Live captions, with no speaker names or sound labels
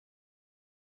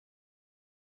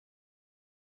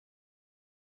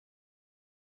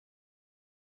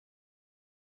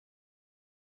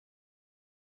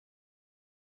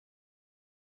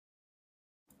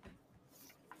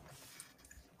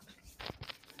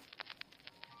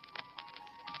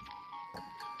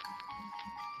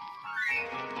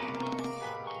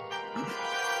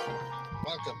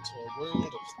into a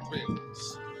world of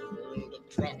thrills, a world of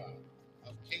drama,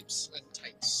 of capes and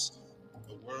tights,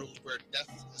 a world where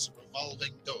death is a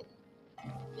revolving door.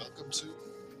 Welcome to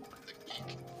the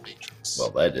Geek Matrix. Well,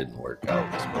 that didn't work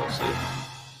out, mostly.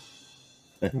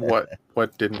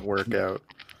 What didn't work out?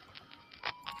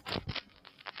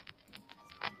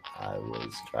 I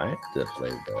was trying to play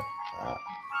the.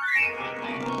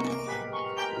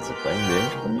 Is it playing the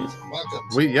intro music? Welcome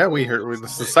to We heard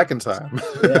this is the second time.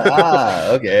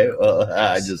 Okay. Well,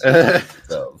 I just.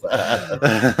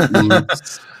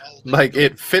 Like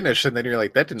it finished, and then you're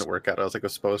like, "That didn't work out." I was like, "I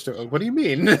was supposed to." What do you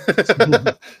mean?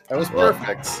 That was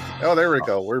perfect. Oh, there we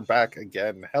go. We're back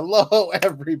again. Hello,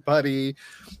 everybody.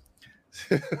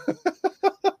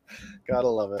 Gotta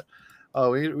love it.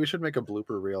 Oh, we should make a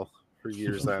blooper reel for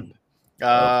years end.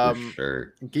 For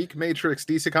sure. Geek Matrix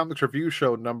DC Comics Review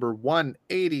Show number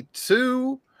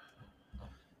 182.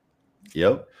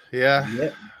 Yep. Yeah.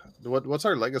 What's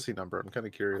our legacy number? I'm kind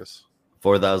of curious.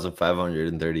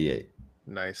 4,538.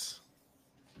 Nice.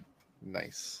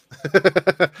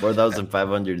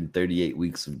 4,538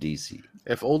 weeks of DC.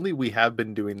 If only we have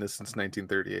been doing this since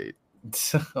 1938.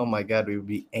 Oh my god, we would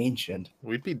be ancient.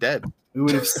 We'd be dead. We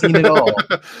would have seen it all.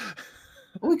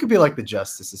 We could be like the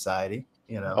Justice Society,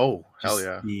 you know. Oh, hell Just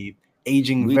yeah. be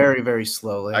aging very, very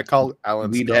slowly. I call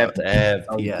Alan We'd Scott have to have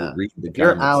people yeah. read the If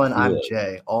you're comics Alan, too. I'm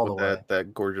Jay, all the with way.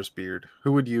 that gorgeous beard.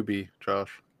 Who would you be,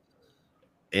 Josh?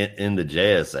 In the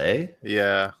JSA.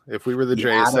 Yeah, if we were the The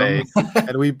JSA, Atom.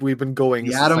 and we've been going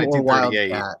The since Atom or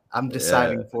 1938. Wildcat. I'm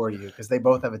deciding for you because they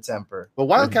both have a temper. But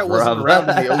Wildcat wasn't Bravo.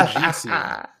 around in the OG scene.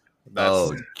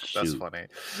 That's shoot. funny.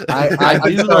 I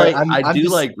do sorry, like I'm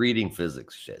just- like reading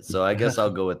physics shit, so I guess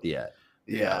I'll go with the at.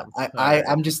 Yeah, Yeah.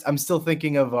 I'm still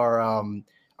thinking of our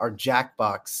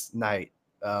Jackbox night.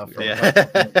 From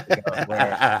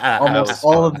where almost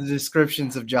all of the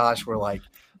descriptions of Josh were like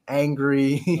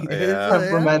angry, Yeah.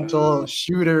 temperamental,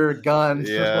 shooter, gun.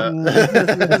 Yeah.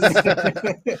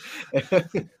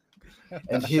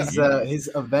 And his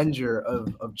Avenger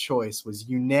of choice was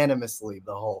unanimously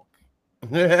the Hulk.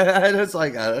 It's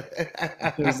like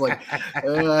It was like,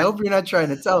 I hope you're not trying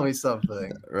to tell me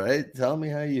something. right. Tell me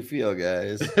how you feel,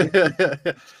 guys.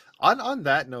 on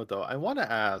that note, though, I want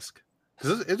to ask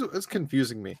because it's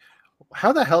confusing me.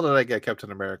 How the hell did I get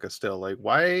Captain America still? Like,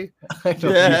 why? I know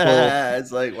Yeah,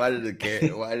 it's like why did the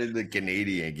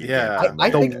Canadian get Yeah, Captain I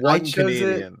the think America? one I chose it.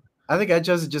 Canadian. I think I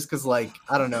chose it just because, like,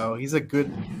 I don't know, he's a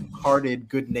good-hearted,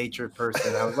 good-natured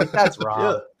person. I was like, that's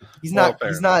Rob. He's Well, not. fair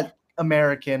He's enough. not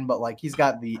American, but like, he's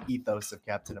got the ethos of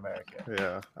Captain America.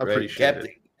 Yeah, I Right, appreciate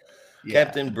it. Yeah,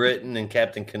 Captain Britain and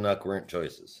Captain Canuck weren't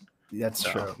choices. that's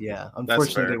No, true. Yeah, fair.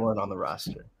 unfortunately, they weren't on the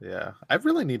roster. Yeah, I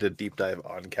really need a deep dive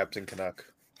on Captain Canuck.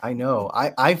 I know.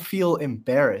 I feel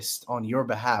embarrassed on your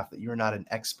behalf that you're not an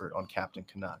expert on Captain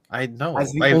Canuck. I know.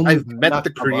 As the only I've met Canuck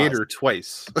the of creator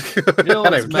twice. You know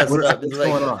And what's I've messed never- up? What's It's like,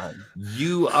 going on?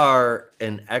 you are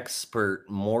an expert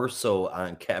more so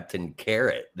on Captain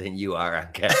Carrot than you are on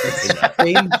Captain Canuck.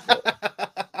 Painful.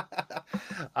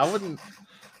 I wouldn't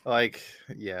like.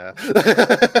 Yeah,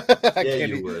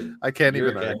 would. I can't You're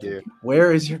even a argue.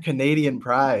 Where is your Canadian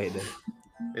pride?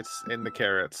 It's in the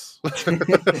carrots.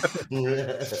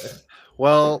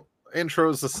 Well,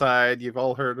 intros aside, you've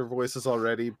all heard our voices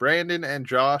already. Brandon and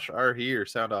Josh are here.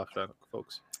 Sound off,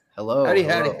 folks. Hello. Howdy,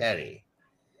 hello. howdy.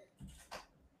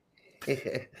 I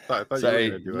thought you were Sorry,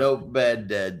 gonna do it. no bad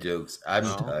dad jokes. I'm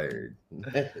No. tired.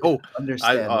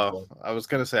 Understandable. I was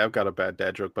gonna say I've got a bad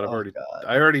dad joke, but Oh, I God.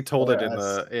 already told it Or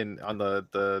on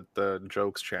the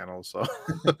jokes channel. So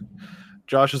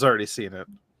Josh has already seen it.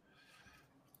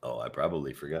 Oh, I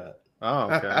probably forgot. Oh,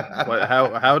 okay.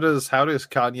 How does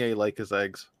Kanye like his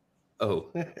eggs? Oh,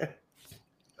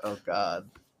 Oh God.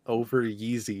 Over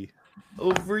Yeezy.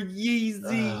 over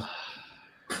Yeezy.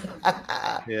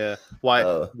 Yeah. Why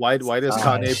Oh. why does Gosh.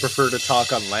 Kanye prefer to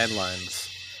talk on landlines?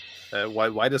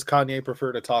 Why does Kanye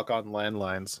prefer to talk on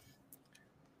landlines?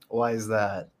 Why is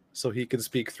that? So he can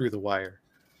speak through the wire.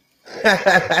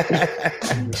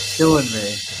 Killing me.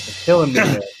 You're killing me.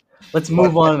 Here. Let's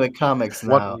move on to the comics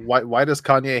now. Why does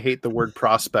Kanye hate the word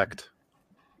prospect?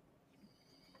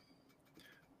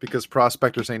 Because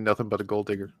prospectors ain't nothing but a gold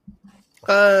digger.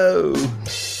 Oh.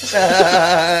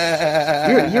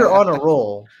 You're on a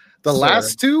roll. The sir.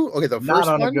 last two, okay, the Not first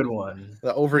on one, a good one.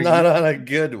 the over Not on a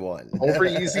good one. over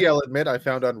easy, I'll admit I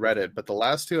found on Reddit, but the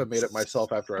last two I made it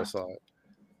myself after I saw it.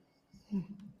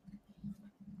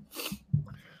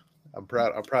 I'm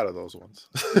proud of those ones.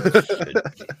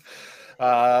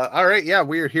 All right, yeah,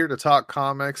 we are here to talk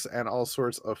comics and all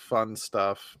sorts of fun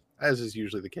stuff, as is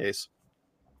usually the case.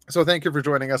 So thank you for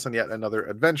joining us on yet another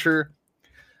adventure.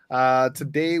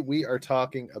 Today we are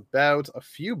talking about a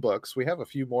few books. We have a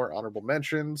few more honorable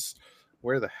mentions.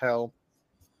 Where the hell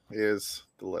is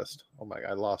the list? Oh my,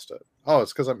 I lost it. Oh,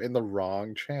 it's because I'm in the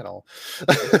wrong channel.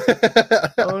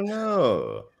 Oh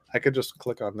no. I could just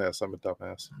click on this. I'm a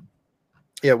dumbass.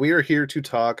 Yeah, we are here to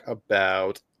talk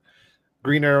about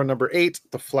Green Arrow number 8,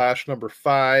 The Flash number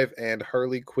 5, and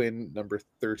Harley Quinn number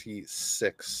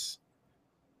 36.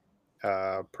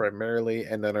 Primarily,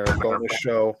 and then our bonus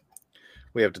show,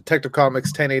 we have Detective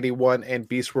Comics 1081 and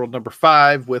Beast World number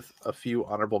 5, with a few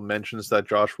honorable mentions that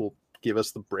Josh will give us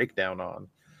the breakdown on.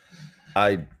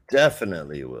 I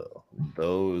definitely will.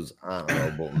 Those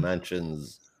honorable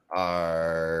mentions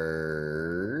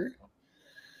are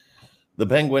The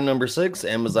Penguin number 6,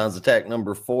 Amazon's Attack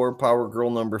number 4, Power Girl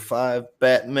number 5,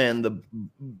 Batman the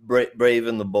Brave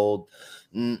and the Bold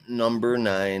number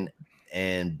 9,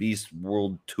 and Beast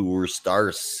World Tour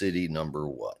Star City number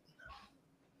 1.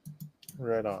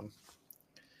 Right on.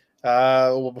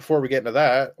 Well, before we get into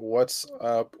that, what's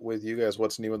up with you guys?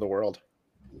 What's new in the world?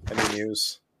 Any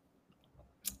news?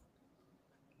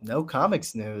 No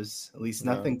comics news, at least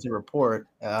No. nothing to report.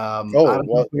 I Oh, don't know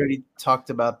what? if we already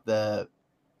talked about the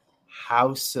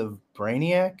House of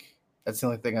Brainiac. That's the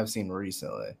only thing I've seen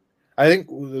recently. I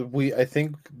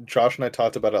think Josh and I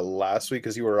talked about it last week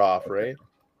because you were off, right?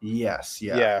 Yes,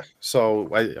 yeah.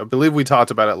 So I believe we talked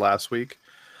about it last week.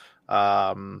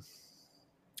 At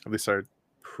least I'm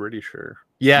pretty sure.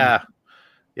 Yeah,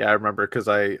 I remember because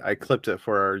I clipped it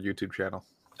for our YouTube channel.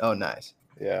 Oh, nice.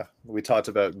 Yeah, we talked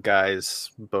about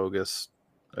Guy's bogus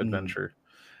adventure.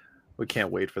 We can't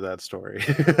wait for that story.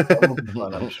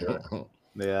 Fun, I'm sure.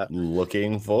 Yeah,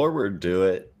 Looking forward to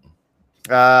it.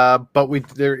 but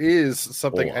there is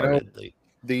something I know Wholeheartedly.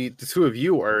 the two of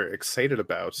you are excited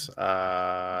about.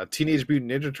 Teenage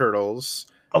Mutant Ninja Turtles.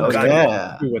 Oh, is God, coming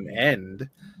yeah. to an end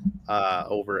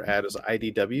over at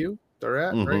IDW. They're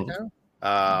at right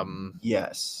now.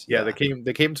 Yes. Yeah, they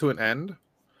came to an end,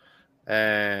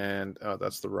 and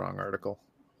that's the wrong article.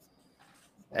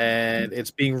 And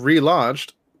it's being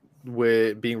relaunched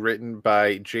with being written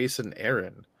by Jason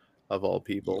Aaron, of all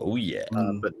people. Oh yeah.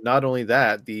 But not only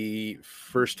that, the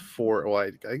first four.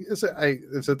 Well, is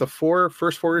it the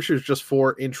first four issues? Just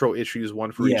 4 intro issues,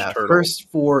 one for each turtle. First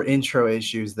 4 intro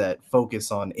issues that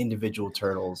focus on individual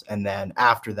turtles, and then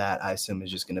after that, I assume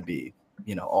is just going to be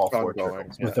all 4 Ongoing,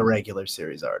 turtles yeah. with a regular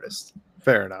series artist.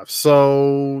 Fair enough.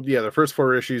 So yeah, the first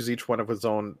 4 issues, each one of its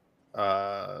own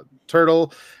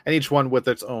turtle, and each one with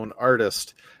its own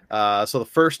artist. So the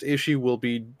first issue will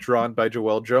be drawn by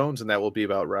Joelle Jones, and that will be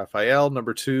about Raphael.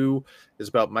 Number 2 is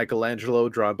about Michelangelo,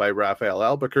 drawn by Raphael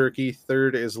Albuquerque.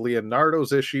 Third is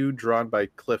Leonardo's issue, drawn by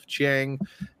Cliff Chiang.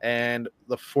 And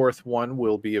the fourth one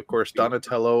will be, of course,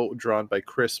 Donatello, drawn by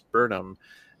Chris Burnham.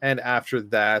 And after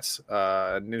that,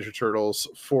 Ninja Turtles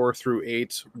 4 through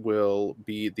 8 will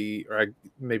be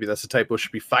maybe that's a typo,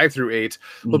 should be 5 through 8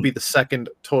 will be the second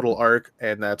total arc,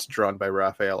 and that's drawn by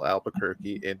Raphael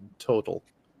Albuquerque in total.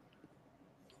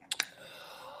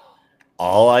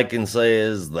 All I can say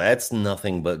is that's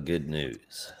nothing but good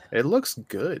news. It looks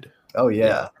good. Oh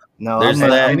yeah. No, There's I'm,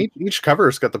 that. And each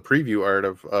cover's got the preview art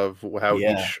of how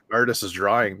Yeah. each artist is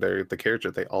drawing the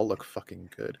character. They all look fucking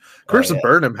good. Chris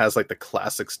Burnham has like the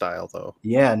classic style though.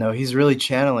 Yeah, no, he's really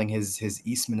channeling his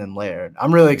Eastman and Laird.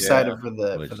 I'm really excited for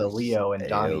Which the is Leo and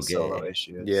Donnie A-okay. solo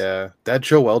issues. Yeah, that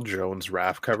Joelle Jones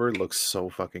Raph cover looks so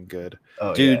fucking good.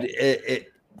 Oh, Dude, yeah.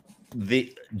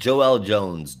 the Joelle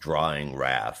Jones drawing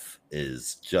Raph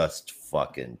is just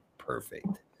fucking perfect.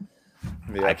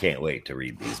 Yeah. I can't wait to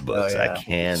read these books. yeah. I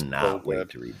cannot So wait good.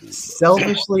 to read these books.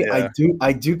 Selfishly, Yeah.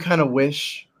 I do kind of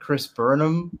wish Chris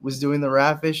Burnham was doing the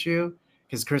Raph issue,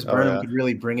 because Chris Burnham yeah. could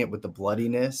really bring it with the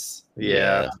bloodiness.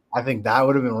 Yeah. I think that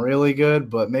would have been really good,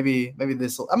 but maybe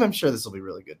this will. I'm sure this will be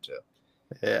really good too.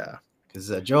 Yeah. Because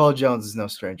Joel Jones is no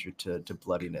stranger to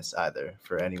bloodiness either.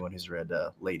 For anyone who's read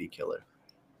Lady Killer.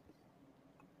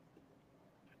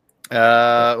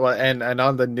 Well, and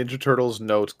on the Ninja Turtles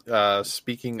note,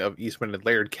 speaking of Eastman and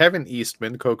Laird, Kevin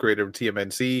Eastman, co-creator of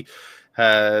TMNT,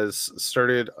 has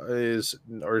started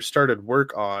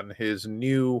work on his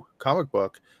new comic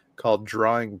book called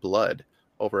Drawing Blood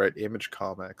over at Image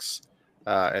Comics,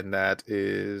 and that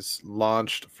is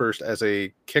launched first as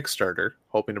a Kickstarter,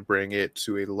 hoping to bring it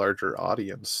to a larger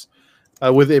audience,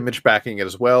 with Image backing it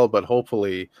as well, but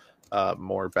hopefully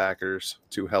more backers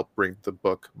to help bring the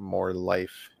book more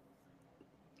life.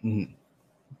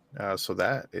 Mm-hmm. So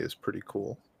that is pretty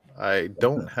cool. I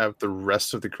don't have the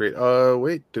rest of the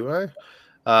wait, do I?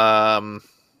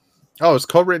 It's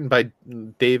co-written by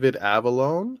David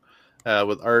Avalone,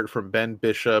 with art from Ben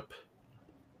Bishop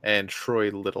and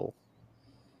Troy Little.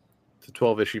 It's a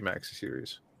 12-issue maxi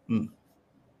series.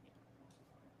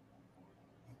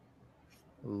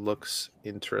 Looks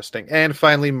interesting. And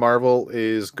finally, Marvel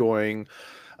is going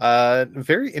a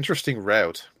very interesting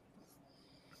route.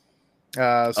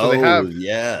 So they have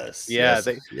yes,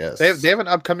 they have an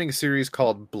upcoming series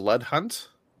called Blood Hunt.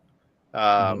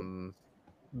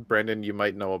 Brendan, you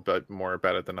might know a bit more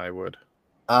about it than I would.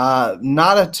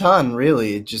 Not a ton,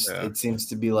 really. It seems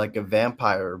to be like a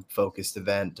vampire focused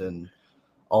event, and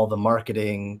all the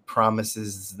marketing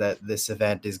promises that this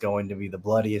event is going to be the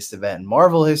bloodiest event in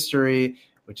Marvel history,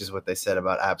 which is what they said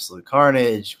about Absolute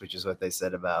Carnage, which is what they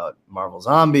said about Marvel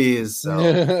Zombies.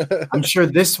 So I'm sure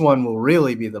this one will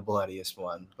really be the bloodiest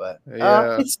one. But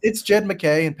it's Jed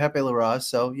McKay and Pepe Larraz,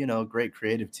 so great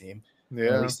creative team. Yeah,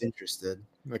 I'm at least interested.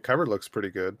 The cover looks pretty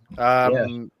good. I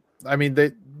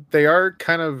mean, they are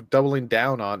kind of doubling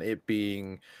down on it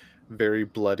being very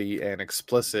bloody and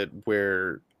explicit,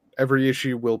 where every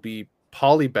issue will be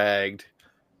polybagged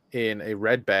in a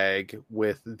red bag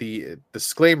with the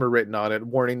disclaimer written on it,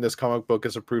 warning this comic book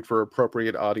is approved for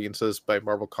appropriate audiences by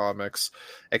Marvel Comics.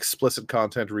 Explicit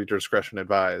content, reader discretion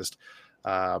advised.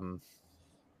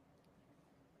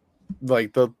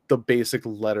 Like the basic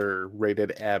letter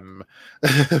rated M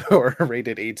or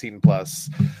rated 18 plus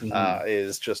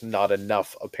is just not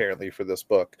enough apparently for this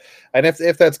book. And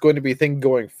if that's going to be a thing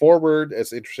going forward,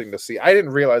 it's interesting to see. I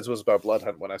didn't realize it was about Blood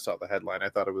Hunt when I saw the headline. I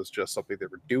thought it was just something they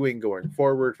were doing going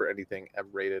forward for anything M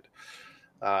rated.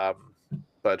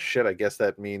 But shit, I guess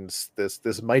that means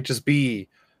this might just be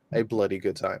a bloody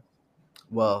good time.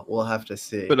 Well, we'll have to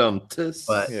see. But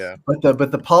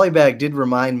the polybag did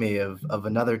remind me of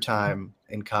another time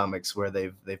in comics where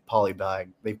they've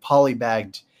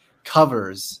polybagged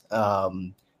covers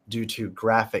due to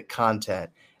graphic content,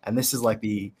 and this is like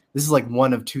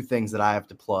one of two things that I have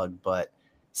to plug. But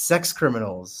Sex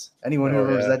Criminals, anyone who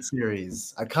remembers that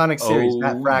series, iconic series,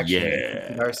 Matt Fraction,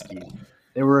 Zdarsky.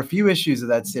 There were a few issues of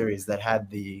that series that had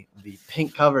the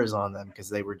pink covers on them because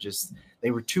they were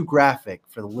too graphic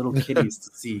for the little kiddies to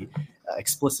see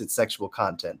explicit sexual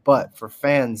content. But for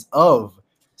fans of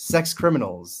Sex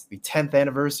Criminals, the 10th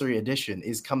anniversary edition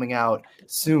is coming out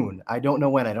soon. I don't know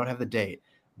when. I don't have the date.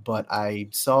 But I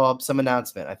saw some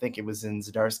announcement. I think it was in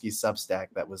Zdarsky's Substack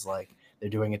that was like they're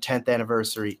doing a 10th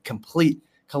anniversary complete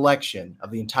collection of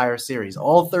the entire series,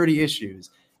 all 30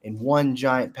 issues, in one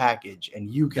giant package, and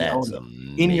you can own it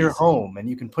in your home, and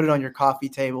you can put it on your coffee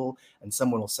table, and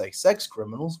someone will say, "Sex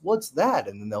Criminals, what's that?"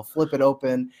 And then they'll flip it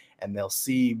open and they'll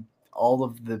see all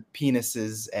of the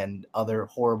penises and other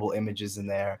horrible images in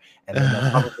there, and then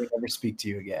they'll probably never speak to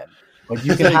you again. But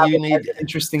you can have an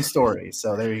interesting story.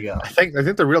 So there you go. I think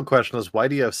the real question is, why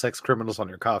do you have Sex Criminals on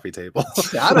your coffee table?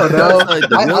 I don't know.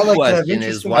 The real question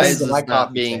is, why is this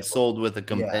not being sold with a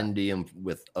compendium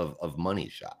of money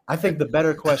shot? I think the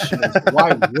better question is,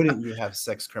 why wouldn't you have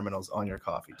Sex Criminals on your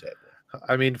coffee table?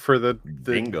 I mean, for the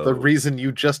reason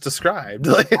you just described.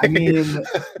 I mean,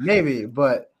 maybe,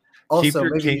 but also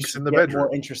maybe you should get bedroom.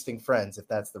 More interesting friends if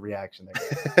that's the reaction they're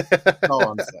getting. That's all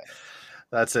I'm saying.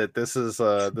 That's it. This is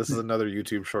another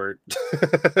YouTube short.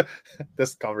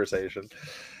 This conversation.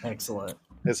 Excellent.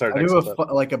 It's our I do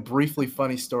a briefly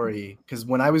funny story because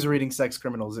when I was reading Sex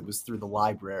Criminals, it was through the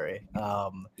library.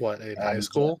 In high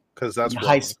school? Because that's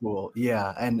high school,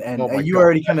 yeah. And you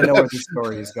already kind of know where this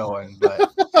story is going,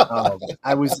 but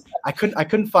I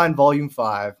couldn't find volume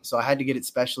 5, so I had to get it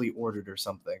specially ordered or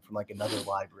something from like another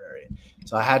library.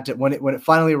 So I had to when it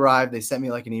finally arrived, they sent me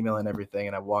like an email and everything,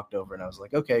 and I walked over and I was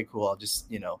like, okay, cool. I'll just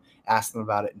ask them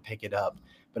about it and pick it up.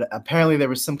 But apparently there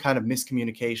was some kind of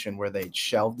miscommunication where they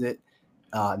shelved it.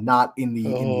 Not in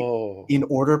the in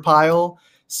order pile.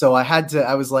 So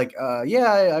I was like,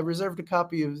 I reserved a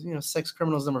copy of, Sex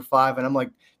Criminals number 5. And I'm like,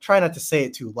 try not to say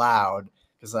it too loud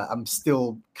because I'm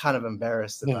still kind of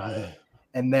embarrassed about it.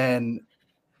 And then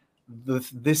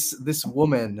this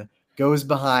woman goes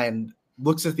behind,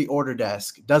 looks at the order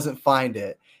desk, doesn't find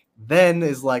it, then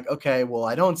is like, okay, well,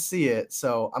 I don't see it,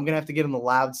 so I'm gonna have to get on the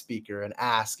loudspeaker and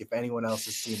ask if anyone else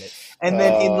has seen it. And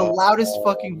then in the loudest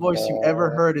fucking voice you ever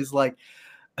heard is like,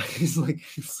 he's like,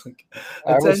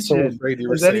 attention,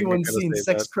 has anyone seen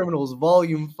Sex Criminals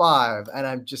Volume 5? And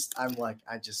I'm like,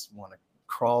 I just want to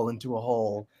crawl into a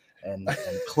hole and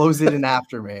close it in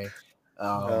after me.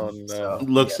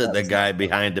 Looks at the guy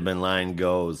behind him in line,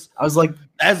 goes, I was like,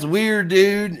 that's weird,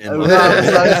 dude. And I was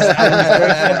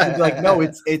very tempted to be like, no,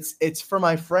 it's for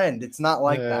my friend. It's not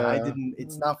like that.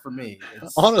 It's not for me.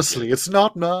 Honestly, it's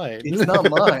not mine. It's not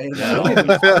mine. I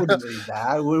wouldn't read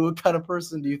that. What kind of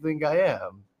person do you think I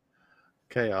am?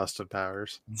 Okay, Austin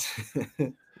Powers.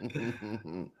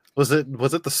 Was it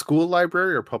the school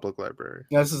library or public library?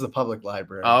 No, this is the public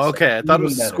library. Oh, okay. I thought it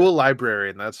was a school library,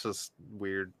 and that's just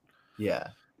weird. Yeah.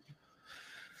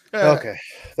 Okay,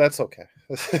 that's okay.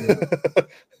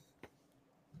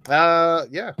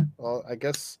 Yeah. Well, I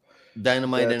guess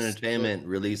Dynamite That's Entertainment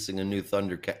releasing a new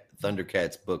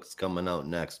Thundercats book's coming out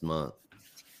next month.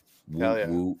 Hell Woot yeah.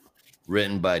 woot.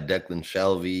 Written by Declan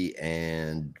Shalvey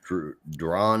and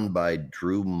drawn by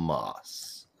Drew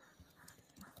Moss.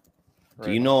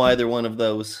 Do you know either one of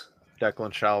those?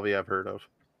 Declan Shalvey, I've heard of.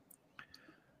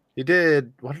 What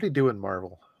did he do in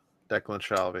Marvel? Declan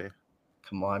Shalvey.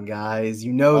 Come on, guys.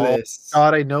 You know this.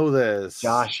 God, I know this.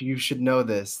 Josh, you should know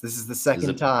this. This is the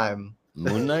second time.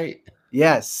 Moon Knight?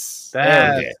 Yes.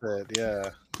 That's it.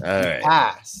 Yeah. All right.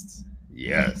 Passed.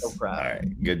 Yes. So proud. All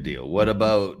right. Good deal. What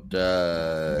about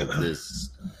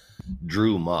this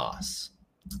Drew Moss?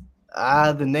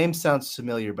 The name sounds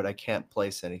familiar, but I can't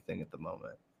place anything at the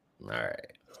moment. All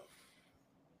right.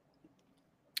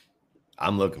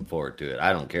 I'm looking forward to it.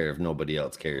 I don't care if nobody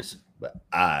else cares, but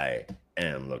I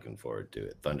am looking forward to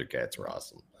it. Thundercats are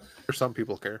awesome. Or some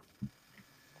people care.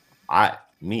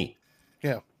 Me.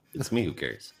 Yeah. It's me who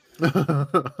cares. You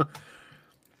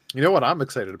know what I'm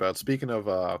excited about? Speaking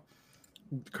of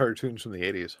cartoons from the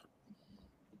 80s,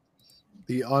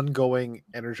 the ongoing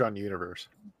Energon universe.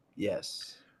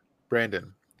 Yes.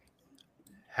 Brandon,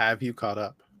 have you caught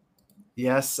up?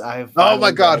 Yes, I've. Oh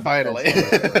my God! Finally.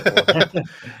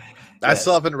 I Yes.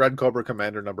 still haven't read Cobra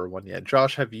Commander #1 yet.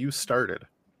 Josh, have you started?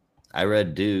 I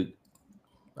read Duke.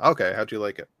 Okay, how'd you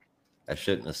like it? I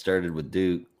shouldn't have started with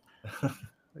Duke.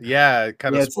 Yeah, it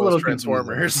kind of it's a little spoils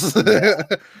Transformers.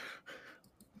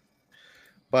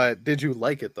 But did you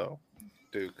like it though,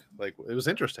 Duke? Like, it was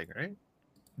interesting, right?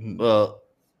 Well,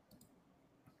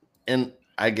 and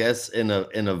I guess in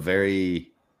a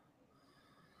very,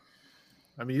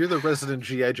 I mean, you're the resident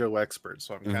GI Joe expert,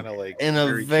 so I'm kind of like in a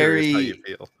curious very how you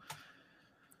feel.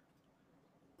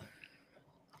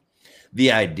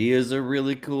 the ideas are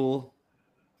really cool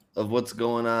of what's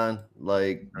going on.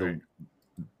 Like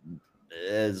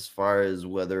as far as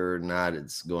whether or not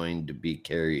it's going to be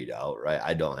carried out, right?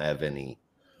 I don't have any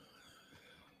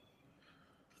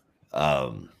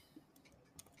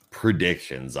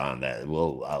predictions on that.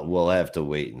 We'll have to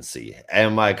wait and see.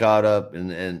 Am I caught up?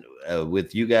 And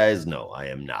with you guys, no, I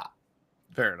am not.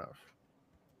 Fair enough.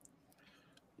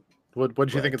 What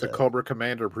did you think of the Cobra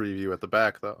Commander preview at the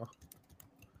back, though?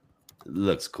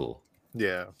 Looks cool.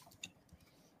 Yeah.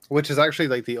 Which is actually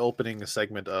like the opening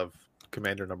segment of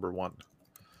Commander #1.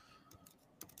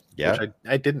 Yeah. Which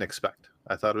I didn't expect.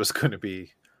 I thought it was going to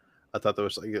be. I thought there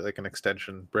was like an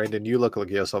extension. Brandon, you look like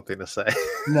you have something to say.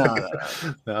 No.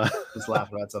 No. Just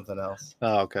laughing about something else.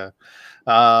 Oh, okay.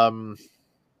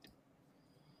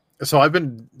 So I've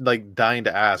been like dying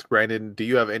to ask, Brandon, do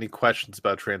you have any questions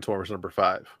about Transformers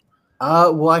 #5?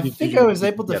 Well, I think I was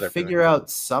able to figure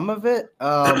out some of it.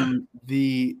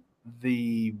 The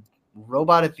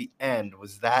robot at the end,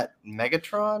 was that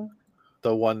Megatron?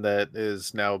 The one that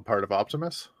is now part of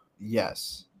Optimus?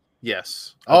 Yes.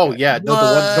 Yes. Okay. Oh yeah, no,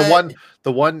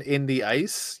 the one in the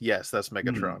ice. Yes, that's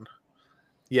Megatron.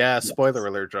 Yeah. Spoiler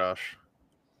alert, Josh.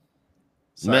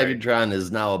 Sorry. Megatron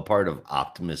is now a part of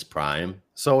Optimus Prime.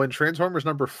 So in Transformers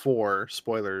 #4,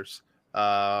 spoilers,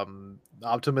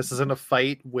 Optimus is in a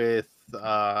fight with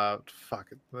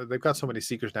they've got so many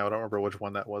Seekers now, I don't remember which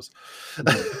one that was.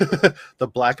 The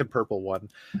black and purple one.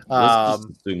 Let's just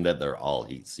assume that they're all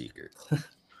Heat Seekers.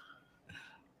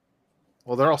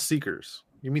 Well, they're all Seekers.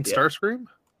 You mean Starscream?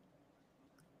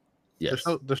 Yes.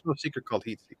 There's no Seeker called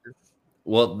Heat Seeker.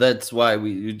 Well, that's why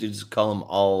we just call them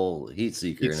all Heat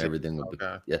Seeker and everything.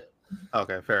 Okay. Yeah.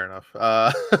 Okay, fair enough.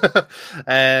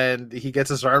 And he gets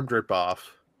his arm ripped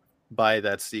off by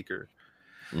that Seeker.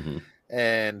 Mm-hmm.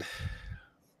 And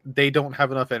they don't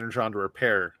have enough Energon to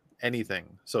repair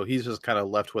anything. So he's just kind of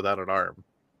left without an arm.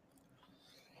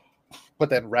 But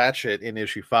then Ratchet in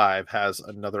issue 5 has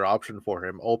another option for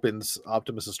him, opens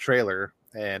Optimus's trailer,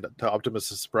 and to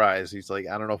Optimus's surprise, he's like,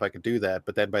 I don't know if I can do that.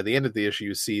 But then by the end of the issue,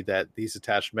 you see that he's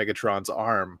attached Megatron's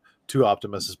arm to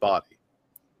Optimus's body.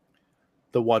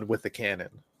 The one with the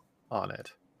cannon on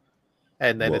it.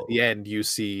 And then at the end, you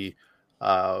see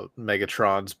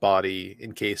Megatron's body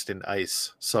encased in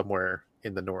ice somewhere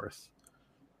in the north.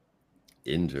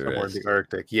 Interesting. Somewhere in the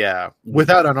Arctic. Yeah.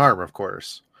 Without an arm, of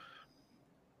course.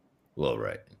 Well,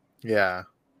 right. Yeah.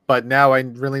 But now I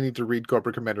really need to read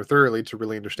Cobra Commander thoroughly to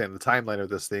really understand the timeline of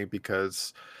this thing,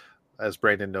 because as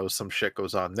Brandon knows, some shit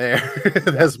goes on there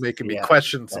that's making me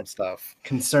question some stuff.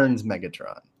 Concerns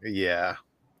Megatron. Yeah.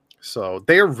 So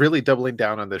they are really doubling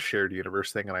down on this shared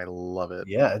universe thing, and I love it.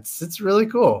 Yeah, it's really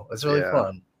cool. It's really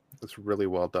fun. It's really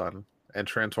well done. And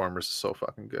Transformers is so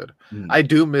fucking good. I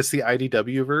do miss the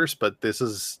IDW verse, but this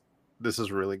is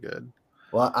really good.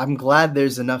 Well, I'm glad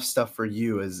there's enough stuff for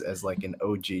you as like an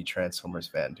OG Transformers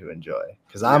fan to enjoy,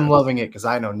 because I'm loving it because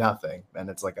I know nothing, and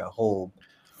it's like a whole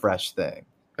fresh thing.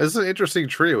 This is an interesting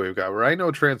trio we've got. Where I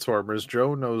know Transformers,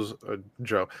 Joe knows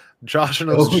Joe, Josh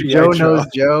knows G.I. Joe Joe. knows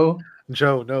Joe.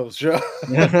 Joe knows Joe.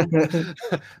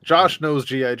 Josh knows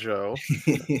G.I. Joe.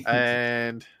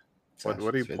 And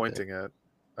what are you pointing at?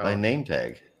 My name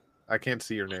tag. I can't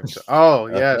see your name tag. Oh,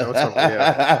 yeah. No, it's over,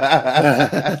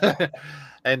 yeah.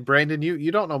 And Brandon,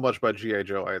 you don't know much about G.I.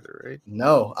 Joe either, right?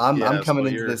 No, I'm coming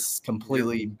into this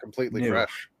completely new.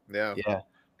 Fresh. Yeah. Yeah.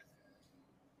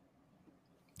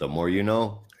 The more you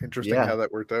know. Interesting how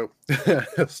that worked out.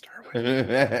 Star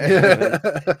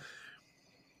Wars.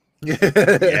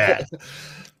 Yeah.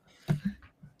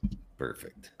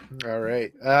 Perfect. All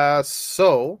right.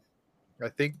 So I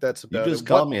think that's about You just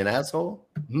called me an asshole?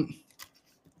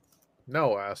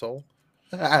 No, asshole.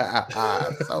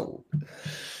 So.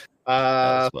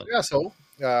 The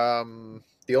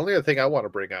only other thing I want to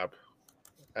bring up,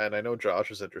 and I know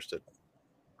Josh is interested.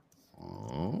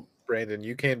 Brandon,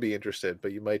 you can be interested,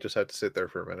 but you might just have to sit there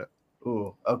for a minute.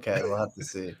 Ooh, okay, we'll have to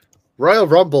see. Royal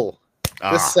Rumble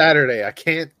this Saturday. I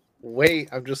can't wait.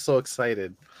 I'm just so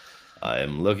excited.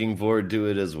 I'm looking forward to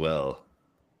it as well.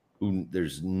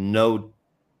 There's no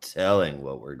telling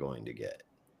what we're going to get.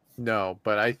 No,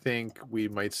 but I think we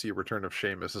might see a return of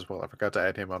Sheamus as well. I forgot to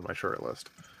add him on my short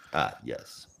list.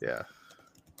 Yes. Yeah.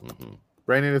 Mm-hmm.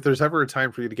 Brandon, if there's ever a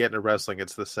time for you to get into wrestling,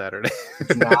 it's this Saturday.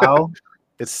 Now?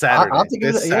 It's Saturday. I'll have to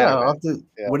get it. Yeah, I'll have to,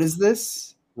 What is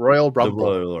this? Royal Rumble.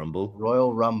 The Royal Rumble.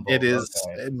 Royal Rumble. It is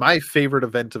my favorite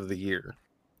event of the year.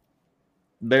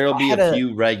 There'll be a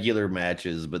few regular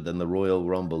matches, but then the Royal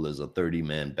Rumble is a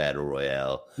 30-man battle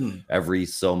royale. Every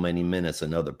so many minutes,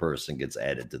 another person gets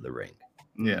added to the ring.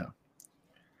 Yeah.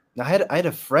 Now, I had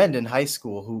a friend in high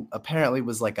school who apparently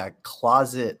was like a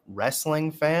closet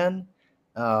wrestling fan.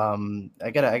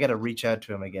 I gotta reach out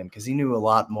to him again because he knew a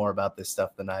lot more about this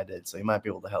stuff than I did, so he might be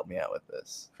able to help me out with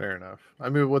this. Fair enough. I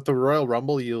mean, with the Royal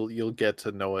Rumble, you'll get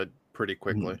to know it pretty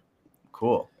quickly.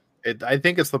 Cool. I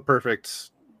think it's the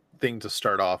perfect thing to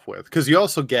start off with because you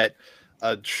also get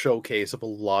a showcase of a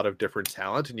lot of different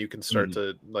talent, and you can start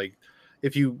to like.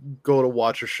 If you go to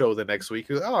watch a show the next week,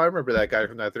 oh, I remember that guy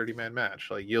from that 30-man match.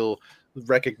 Like you'll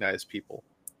recognize people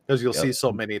because you'll see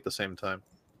so many at the same time.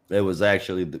 It was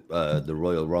actually the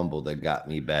Royal Rumble that got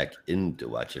me back into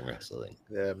watching wrestling.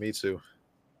 Yeah, me too.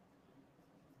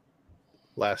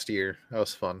 Last year, that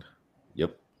was fun.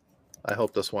 Yep. I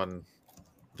hope this one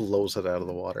blows it out of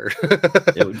the water.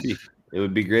 It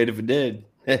would be great if it did.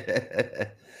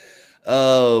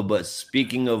 Oh, but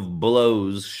speaking of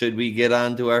blows, should we get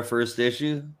on to our first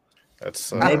issue?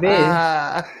 That's maybe.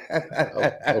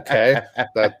 Okay.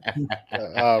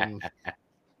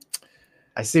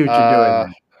 I see what you're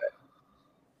doing.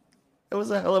 It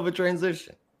was a hell of a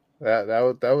transition.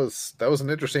 That was an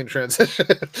interesting transition.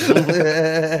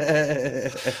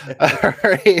 All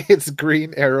right, it's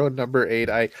Green Arrow number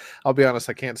 8. I'll be honest,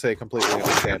 I can't say I completely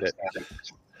understand it.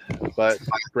 But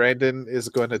Brandon is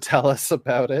going to tell us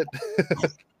about it.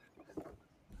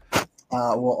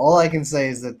 Well, all I can say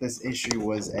is that this issue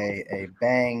was a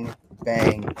bang,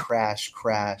 bang, crash,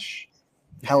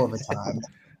 hell of a time.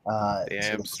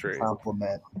 Damn straight.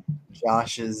 Compliment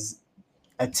Josh's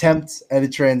attempt at a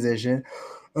transition.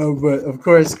 But of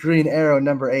course, Green Arrow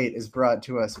number 8 is brought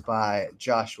to us by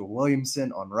Joshua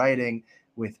Williamson on writing,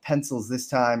 with pencils this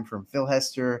time from Phil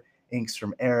Hester, inks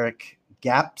from Eric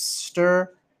Gapster,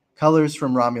 colors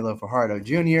from Romulo Fajardo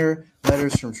Jr.,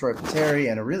 letters from Troy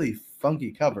Pateri, and a really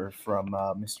funky cover from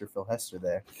Mr. Phil Hester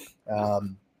there.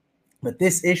 But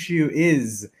this issue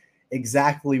is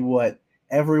exactly what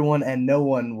everyone and no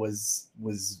one was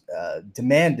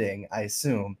demanding, I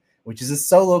assume, which is a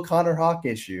solo Connor Hawk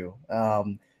issue.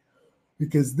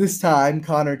 Because this time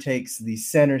Connor takes the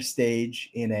center stage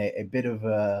in a bit of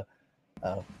a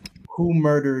who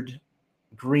murdered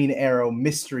Green Arrow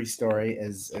mystery story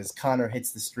as Connor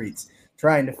hits the streets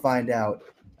trying to find out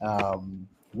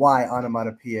why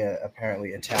Onomatopoeia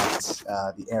apparently attacked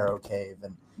the Arrow Cave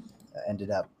and ended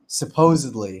up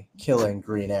supposedly killing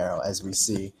Green Arrow, as we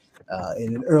see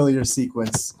in an earlier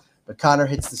sequence. But Connor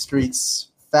hits the streets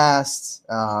fast,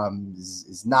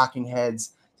 is knocking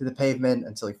heads to the pavement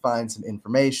until he finds some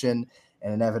information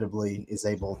and inevitably is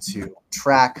able to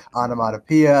track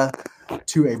Onomatopoeia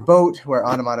to a boat where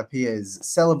Onomatopoeia is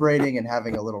celebrating and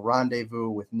having a little rendezvous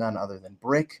with none other than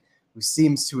Brick, who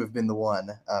seems to have been the one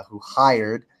who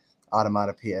hired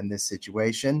Onomatopoeia in this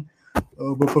situation.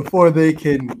 But before they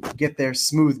can get their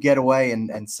smooth getaway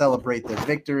and celebrate their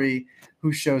victory,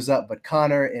 who shows up but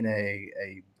Connor in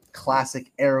a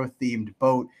classic Arrow-themed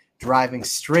boat driving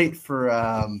straight for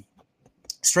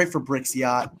straight for Brick's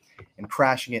yacht and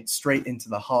crashing it straight into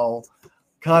the hull.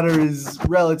 Connor is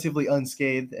relatively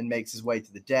unscathed and makes his way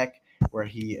to the deck, where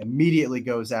he immediately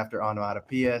goes after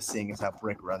Onomatopoeia, seeing as how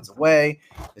Brick runs away.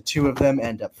 The two of them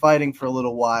end up fighting for a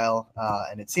little while,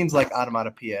 and it seems like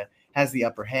Onomatopoeia has the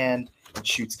upper hand and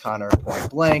shoots Connor point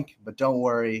blank, but don't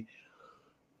worry.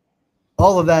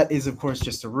 All of that is, of course,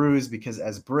 just a ruse, because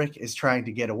as Brick is trying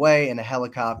to get away in a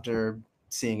helicopter,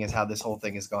 seeing as how this whole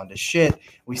thing has gone to shit,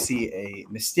 we see a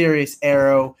mysterious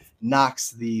arrow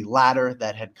knocks the ladder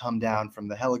that had come down from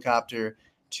the helicopter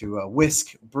to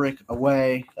whisk Brick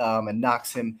away and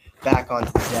knocks him back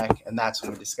onto the deck. And that's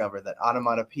when we discover that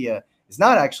Onomatopoeia is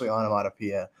not actually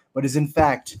Onomatopoeia, but is in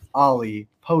fact Ollie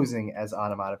posing as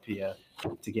Onomatopoeia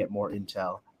to get more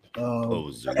intel.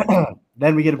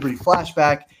 Then we get a brief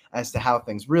flashback as to how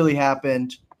things really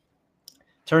happened.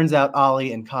 Turns out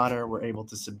Ollie and Connor were able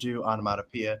to subdue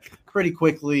Onomatopoeia pretty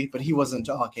quickly, but he wasn't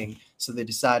talking, so they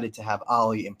decided to have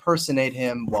Ollie impersonate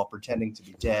him while pretending to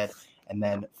be dead, and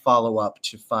then follow up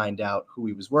to find out who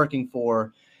he was working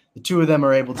for. The two of them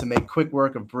are able to make quick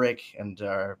work of Brick and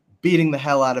are beating the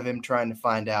hell out of him, trying to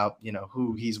find out,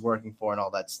 who he's working for and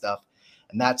all that stuff.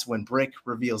 And that's when Brick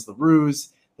reveals the ruse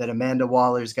that Amanda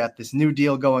Waller's got this new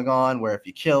deal going on where if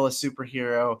you kill a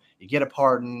superhero, you get a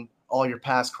pardon, all your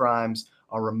past crimes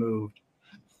are removed.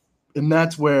 And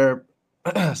that's where,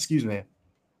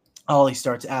 Ollie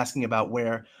starts asking about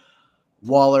where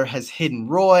Waller has hidden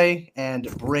Roy, and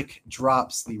Brick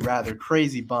drops the rather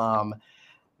crazy bomb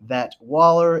that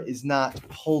Waller is not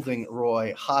holding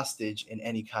Roy hostage in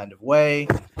any kind of way,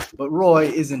 but Roy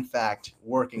is in fact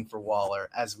working for Waller,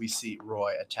 as we see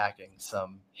Roy attacking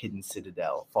some hidden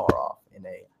citadel far off in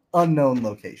a unknown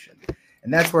location.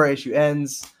 And that's where our issue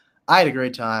ends. I had a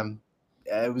great time.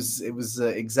 It was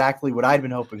exactly what I'd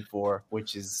been hoping for,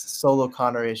 which is solo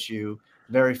Connor issue,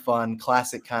 very fun,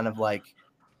 classic kind of like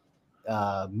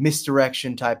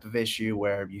misdirection type of issue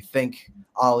where you think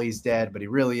Ollie's dead, but he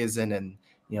really isn't, and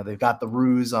they've got the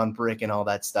ruse on Brick and all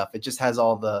that stuff. It just has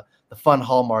all the fun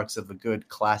hallmarks of a good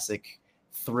classic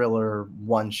thriller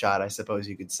one-shot, I suppose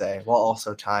you could say, while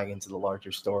also tying into the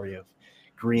larger story of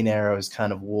Green Arrow's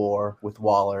kind of war with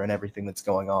Waller and everything that's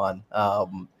going on.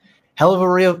 Hell of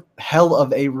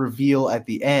a reveal at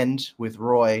the end with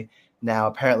Roy now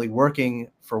apparently working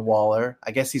for Waller.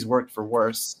 I guess he's worked for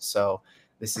worse, so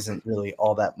this isn't really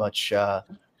all that much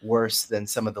worse than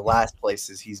some of the last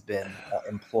places he's been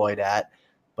employed at.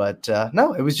 But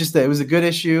no, it was a good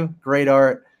issue, great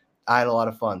art. I had a lot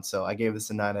of fun, so I gave this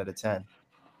a 9 out of 10.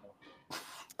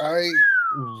 I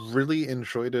really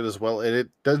enjoyed it as well. It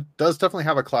does definitely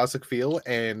have a classic feel,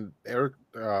 and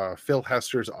Phil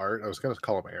Hester's art, I was going to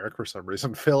call him Eric for some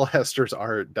reason, Phil Hester's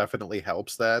art definitely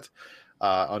helps that.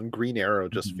 On Green Arrow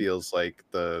just feels like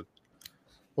the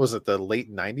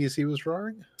late 90s he was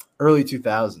drawing? Early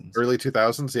 2000s. Early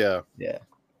 2000s, yeah. Yeah.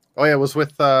 Oh yeah, it was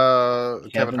with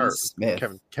Kevin Hart. Smith.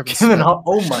 Kevin Smith. Hart.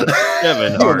 Oh my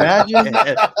Kevin Hart. Imagine?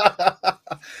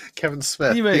 Kevin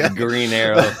Smith. You made Green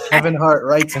Arrow. Kevin Hart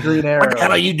writes Green Arrow. What the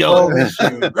hell are you doing?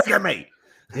 Look at me.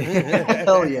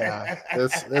 Hell yeah.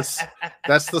 That's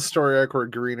the story arc where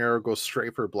Green Arrow goes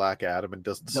straight for Black Adam and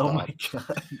doesn't stop. Oh my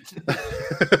god.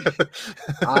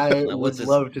 I would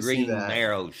love to see that. Green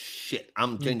Arrow shit.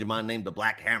 I'm changing my name to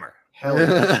Black Hammer. Hell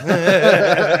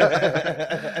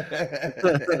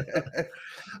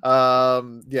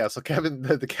yeah. So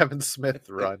the Kevin Smith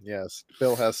run, yes.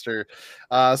 Phil Hester.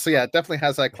 So yeah, it definitely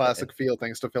has that classic feel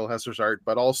thanks to Phil Hester's art,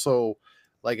 but also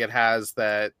like it has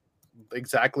that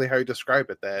exactly how you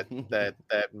describe it, that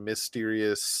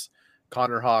mysterious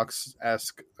Connor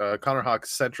Hawks-esque Connor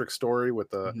Hawks-centric story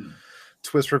with the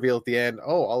twist reveal at the end.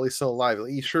 Oh, Ollie's still alive.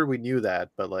 Sure, we knew that,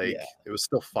 but it was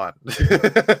still fun.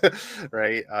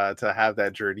 Right, to have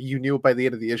that journey. You knew by the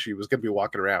end of the issue he was going to be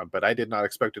walking around, but I did not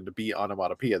expect him to be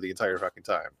Onomatopoeia the entire fucking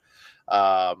time.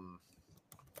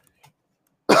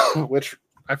 Which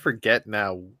I forget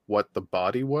now what the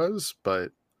body was,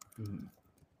 but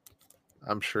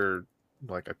I'm sure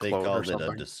like a clone or something. They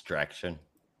called it a distraction.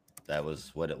 That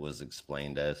was what it was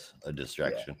explained as, a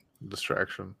distraction. Yeah.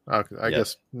 Distraction. Okay, I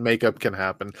guess makeup can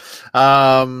happen.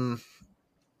 The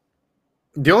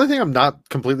only thing I'm not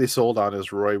completely sold on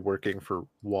is Roy working for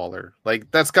Waller.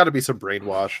 Like that's got to be some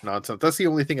brainwash nonsense. That's the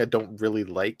only thing I don't really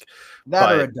like.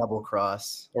 Or a double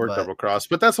cross.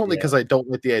 But that's only because I don't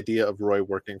like the idea of Roy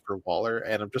working for Waller,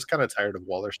 and I'm just kind of tired of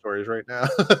Waller stories right now.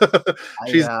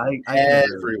 She's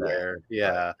everywhere.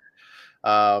 Yeah.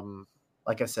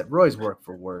 Like I said, Roy's worked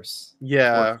for worse.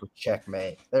 Yeah. For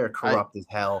Checkmate. They're corrupt as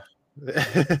hell.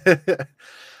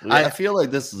 I feel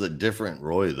like this is a different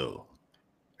Roy, though.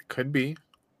 It could be.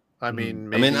 I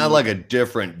mean, I mean, I like a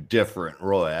different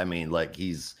Roy. I mean, like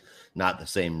he's not the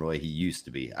same Roy he used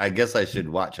to be. I guess I should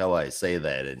watch how I say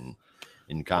that in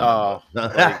comic book.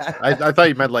 I thought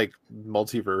you meant like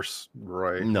multiverse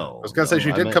Roy. No, I was gonna say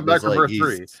she did come back from Earth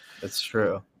 3. That's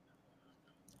true.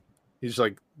 He's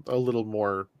like a little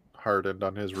more hardened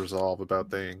on his resolve about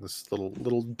things,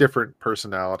 little different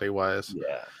personality wise.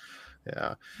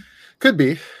 Yeah, could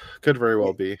very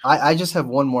well be. I just have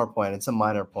one more point. It's a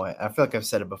minor point. I feel like I've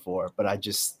said it before, but I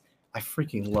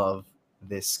freaking love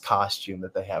this costume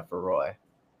that they have for Roy.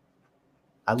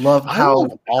 I love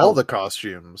all the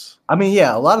costumes. I mean,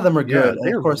 yeah, a lot of them are good. They're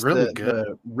and of course, really good.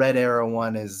 The Red Arrow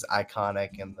one is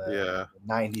iconic, and the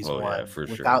 90s one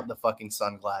without the fucking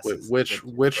sunglasses. Which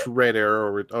Red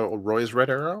Arrow? Oh, Roy's Red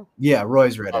Arrow? Yeah,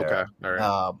 Roy's Red Arrow. Okay, all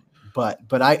right. But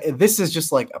this is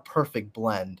just like a perfect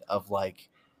blend of like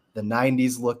the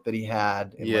 90s look that he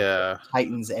had in like the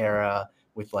Titans era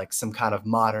with like some kind of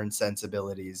modern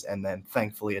sensibilities, and then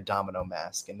thankfully a domino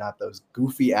mask and not those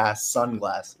goofy ass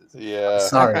sunglasses. Yeah,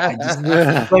 sorry, I just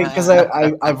because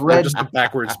I've read just a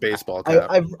backwards baseball cap.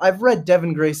 I've read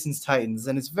Devin Grayson's Titans,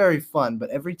 and it's very fun. But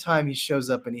every time he shows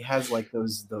up and he has like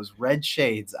those red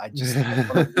shades, I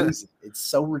want to lose it. It's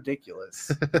so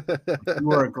ridiculous. If you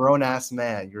are a grown ass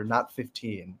man, you're not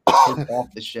 15. Take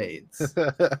off the shades.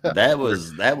 That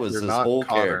was his whole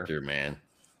character, man.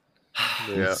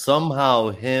 Yeah.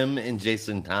 Somehow him and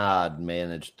Jason Todd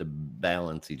managed to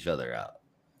balance each other out.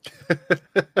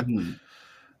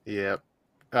 Yeah.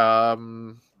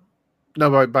 No,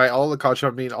 by all the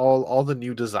costumes, I mean all the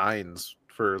new designs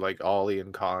for like Ollie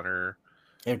and Connor.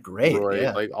 They're great. Roy,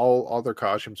 yeah. Like all their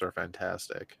costumes are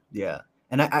fantastic. Yeah.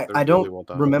 And I don't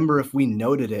remember if we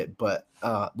noted it, but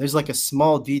there's like a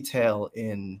small detail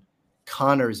in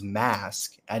Connor's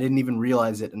mask. I didn't even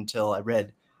realize it until I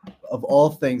read, of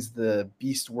all things, the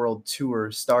Beast World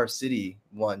Tour Star City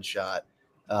one shot.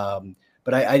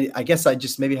 But I guess I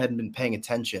just maybe hadn't been paying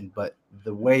attention. But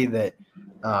the way that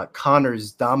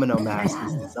Connor's domino mask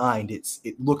is designed, it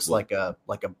looks like a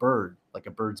bird, like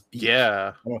a bird's beak. Yeah,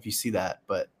 I don't know if you see that,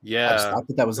 but yeah, I thought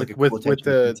that was like a with cool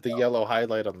the yellow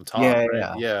highlight on the top. Yeah,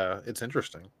 right? Yeah, it's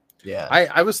interesting. Yeah,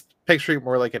 I was picturing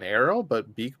more like an arrow,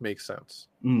 but beak makes sense.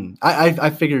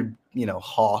 I figured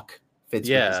hawk fits.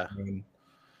 Yeah. With his name.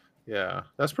 Yeah,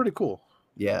 that's pretty cool.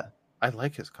 Yeah, I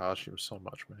like his costume so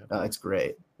much, man. It's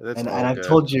great. And I've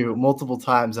told you multiple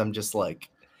times, I'm just like,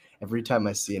 every time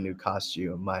I see a new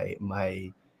costume,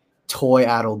 my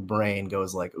toy-addled brain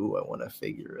goes like, "Ooh, I want a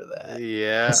figure of that."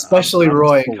 Yeah, especially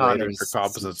Roy and Connor for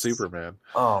composite Superman.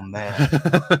 Oh man,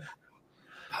 that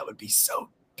would be so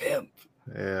pimp.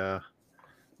 Yeah,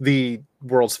 the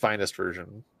world's finest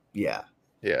version. Yeah.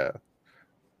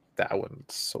 That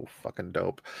one's so fucking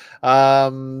dope.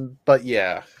 But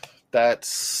yeah,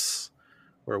 that's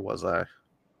where was I?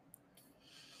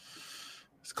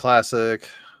 It's classic.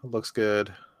 It looks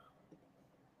good.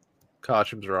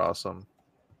 Costumes are awesome.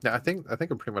 Yeah, I think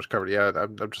I'm pretty much covered. Yeah,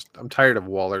 I'm tired of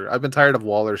Waller. I've been tired of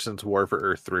Waller since War for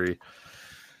Earth 3.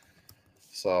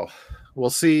 So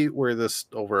we'll see where this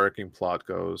overarching plot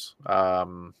goes. I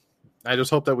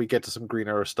just hope that we get to some Green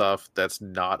Arrow stuff that's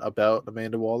not about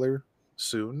Amanda Waller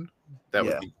soon. That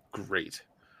would be great.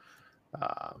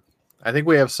 I think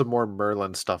we have some more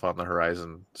Merlin stuff on the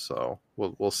horizon, so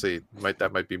we'll see.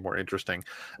 That might be more interesting.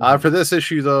 For this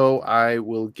issue, though, I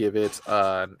will give it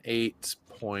an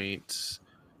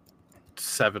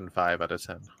 8.75 out of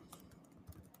 10.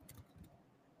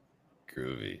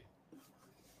 Groovy.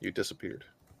 You disappeared.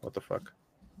 What the fuck?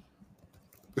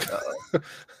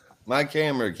 My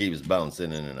camera keeps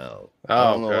bouncing in and out. Oh,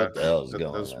 I don't know what the hell is going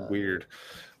on. That's weird.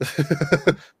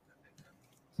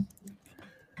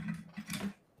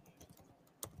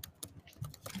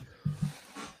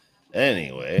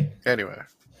 Anyway.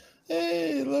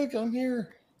 Hey, look, I'm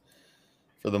here.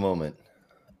 For the moment.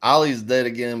 Ollie's dead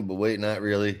again, but wait, not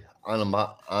really.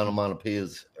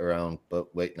 Onomatopoeia's around,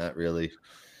 but wait, not really.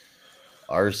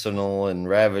 Arsenal and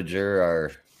Ravager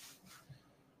are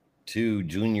two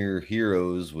junior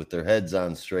heroes with their heads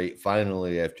on straight,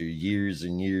 finally, after years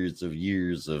and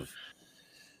years of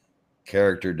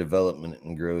character development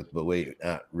and growth, but wait,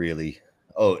 not really.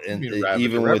 Oh, and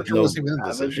even with no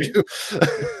this issue.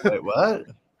 Wait, what?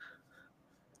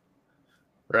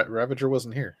 Ravager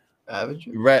wasn't here.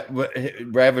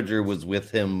 Ravager was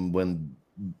with him when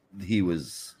he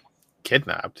was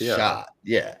kidnapped, shot.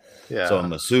 Yeah. So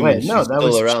I'm assuming she's that still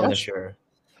was around. Cheshire.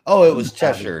 Oh, it was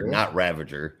Cheshire, not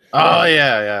Ravager. Oh,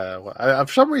 yeah. Well,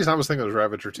 for some reason, I was thinking it was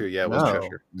Ravager too. Yeah, it was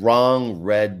Cheshire. Wrong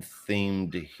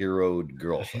red-themed heroed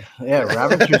girlfriend. Yeah,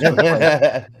 Ravager's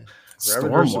like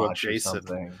Ravager's with Jason.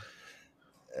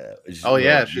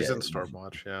 She's in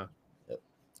Stormwatch. Yeah. Yep.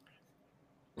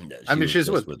 Yeah, I mean, was she's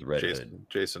just with Red Hood.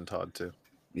 Jason Todd too.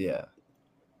 Yeah.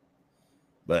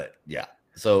 But yeah,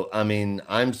 so I mean,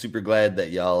 I'm super glad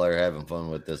that y'all are having fun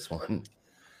with this one.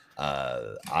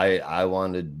 I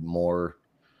wanted more.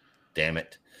 Damn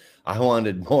it, I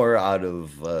wanted more out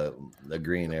of the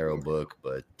Green Arrow book,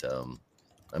 but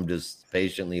I'm just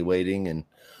patiently waiting and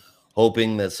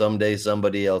hoping that someday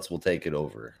somebody else will take it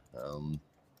over.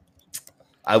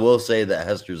 I will say that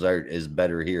Hester's art is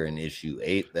better here in issue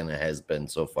 8 than it has been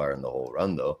so far in the whole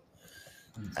run, though.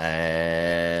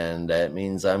 And that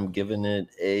means I'm giving it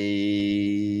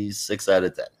a 6 out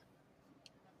of 10.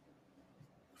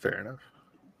 Fair enough.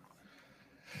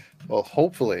 Well,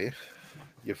 hopefully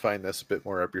you find this a bit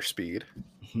more up your speed.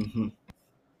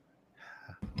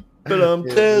 But All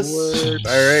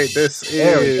right, this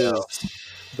is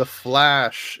The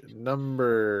Flash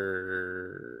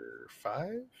number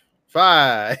 5.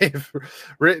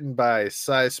 Written by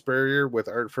Cy Spurrier with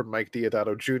art from Mike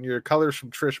Diodato Jr., colors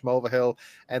from Trish Mulvihill,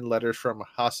 and letters from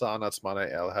Hassan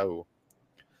Asmana El Hau.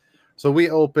 So we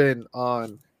open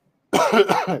on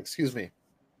excuse me,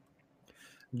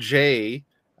 Jay.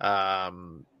 I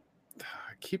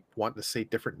keep wanting to say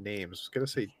different names. I was gonna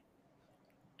say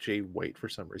Jay White for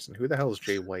some reason. Who the hell is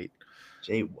Jay White?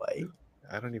 Jay White?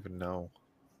 I don't even know.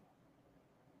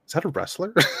 Is that a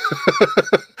wrestler?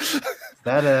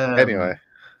 That anyway,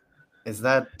 is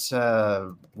that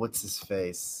what's his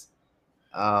face?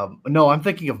 No, I'm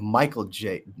thinking of Michael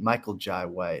Jai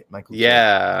White.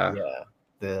 yeah,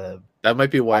 that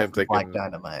might be why I'm thinking Black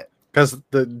Dynamite, because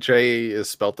the J is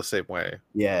spelled the same way.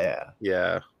 Yeah.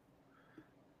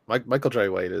 Michael Jai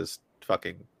White is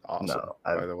fucking awesome. No,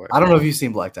 by the way, I don't know if you've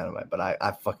seen Black Dynamite, but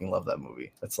I fucking love that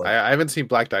movie. That's like I haven't seen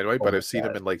Black Dynamite, but I've seen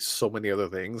him in like so many other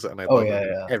things, and I love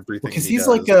everything. Because he's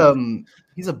like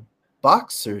he's a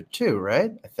boxer too,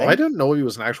 right? I think. I didn't know he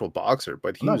was an actual boxer,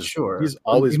 but I'm not sure. He's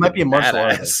always he might be a martial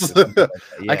artist.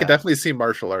 I could definitely see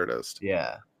martial artist.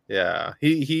 Yeah.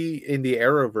 He in the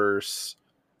Arrowverse,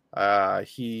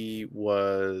 he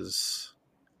was,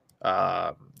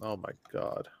 oh my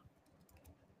god,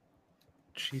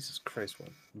 Jesus Christ, what?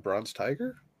 Bronze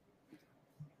Tiger?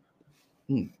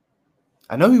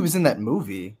 I know he was in that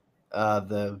movie,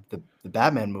 the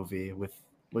Batman movie with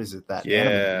what is it? That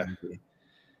animated movie?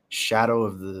 Shadow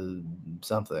of the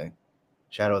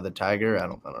Tiger. I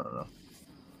don't know.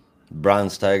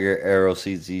 Bronze Tiger, Arrow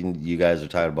season. You guys are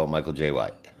talking about Michael J.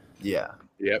 White. Yeah.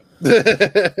 Yep.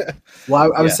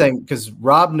 Well, I was saying because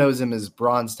Rob knows him as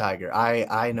Bronze Tiger.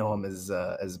 I know him as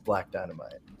Black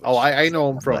Dynamite. Oh, I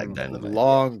know him from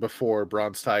long before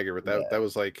Bronze Tiger, but that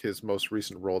was like his most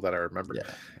recent role that I remember. Yeah.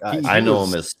 I know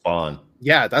him as Spawn.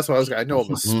 Yeah, that's what I know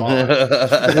him as Spawn.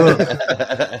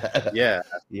 Yeah.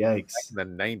 Yikes. Back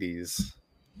in the 90s.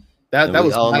 That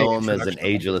was all know him as an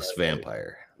ageless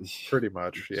vampire. Pretty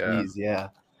much, yeah. Jeez, yeah.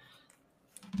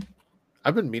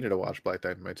 I've been meaning to watch Black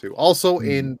Dynamite too. Also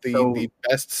in the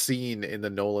best scene in the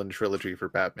Nolan trilogy for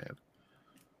Batman.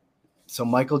 So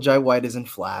Michael Jai White is in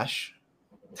Flash.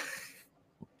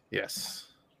 Yes.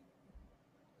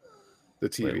 The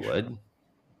TV show. What?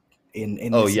 In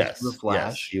yes. The Flash.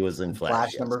 Yes, he was in Flash.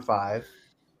 Flash number 5.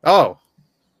 Oh.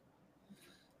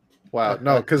 Wow,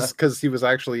 no, because he was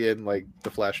actually in like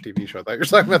the Flash TV show. I thought you were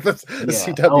talking about the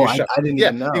CW show. I didn't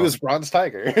even know. He was Bronze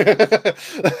Tiger.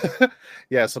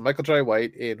 Yeah, so Michael Jai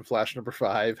White in Flash number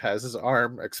 5 has his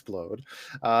arm explode.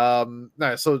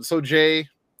 So Jay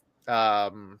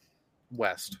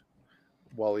West,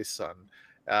 Wally's son,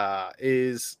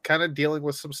 is kind of dealing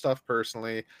with some stuff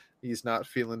personally. He's not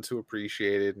feeling too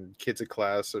appreciated, and kids at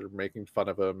class are making fun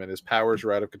of him, and his powers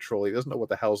are out of control. He doesn't know what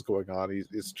the hell's going on.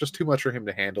 It's just too much for him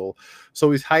to handle. So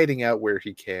he's hiding out where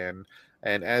he can.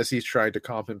 And as he's trying to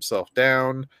calm himself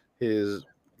down, his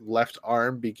left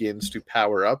arm begins to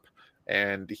power up,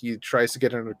 and he tries to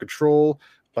get it under control,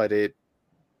 but it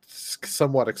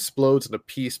somewhat explodes and a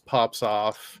piece pops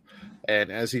off.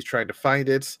 And as he's trying to find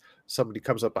it, somebody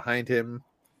comes up behind him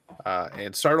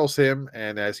and startles him,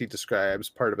 and as he describes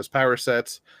part of his power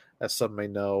sets, as some may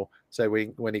know, say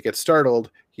when he gets startled,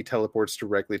 he teleports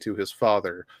directly to his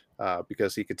father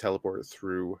because he could teleport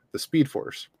through the Speed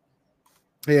Force.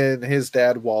 And his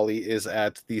dad, Wally, is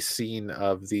at the scene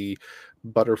of the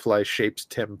butterfly-shaped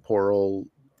temporal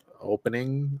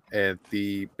opening at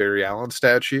the Barry Allen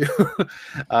statue,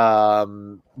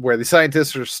 where the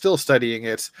scientists are still studying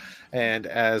it, and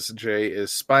as Jay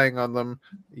is spying on them,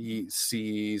 he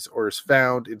sees or is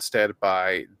found instead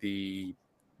by the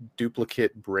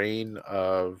duplicate brain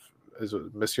of, is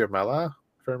it Monsieur Mala,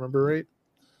 if I remember right?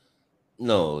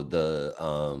 No, the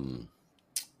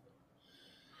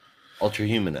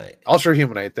Ultrahumanite.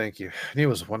 Ultrahumanite, thank you. He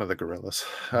was one of the gorillas.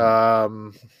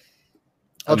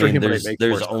 I mean, Humanite makes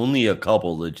there's more sense. only a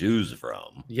couple to choose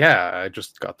from. Yeah, I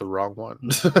just got the wrong one.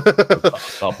 A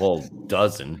couple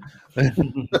dozen.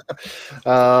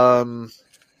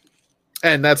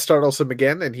 And that startles him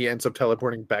again, and he ends up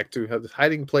teleporting back to his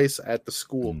hiding place at the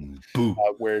school, Boo.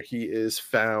 where he is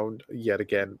found yet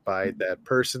again by that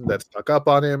person that snuck up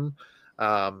on him,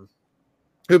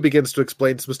 who begins to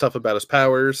explain some stuff about his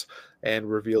powers and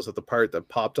reveals that the part that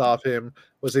popped off him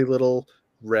was a little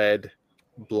red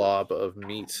blob of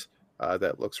meat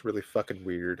that looks really fucking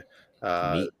weird.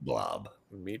 Meat blob.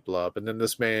 Meat blob. And then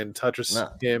this man touches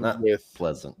him not with...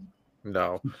 pleasant.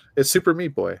 No, it's Super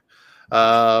Meat Boy.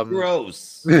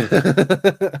 Gross.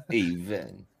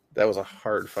 Even. That was a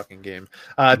hard fucking game.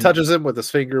 Touches him with his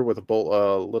finger with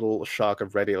a little shock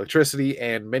of red electricity,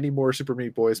 and many more Super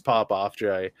Meat Boys pop off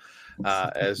Jay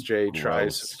as Jay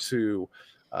tries to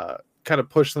kind of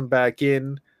push them back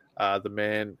in. The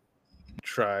man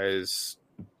tries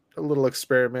a little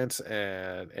experiment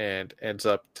and ends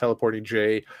up teleporting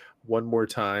Jay one more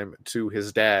time to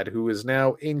his dad, who is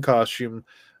now in costume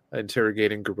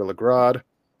interrogating Gorilla Grodd.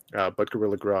 But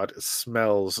Gorilla Grodd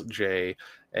smells Jay,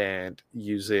 and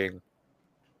using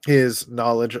his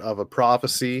knowledge of a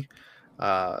prophecy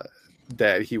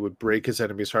that he would break his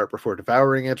enemy's heart before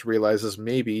devouring it, realizes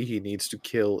maybe he needs to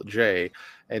kill Jay.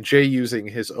 And Jay, using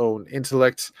his own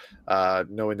intellect,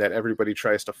 knowing that everybody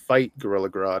tries to fight Gorilla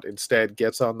Grodd, instead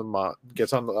gets on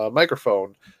the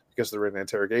microphone because they're in an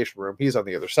interrogation room. He's on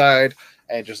the other side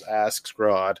and just asks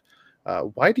Grodd,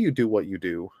 "Why do you do what you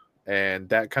do?" And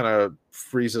that kind of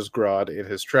freezes Grodd in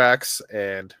his tracks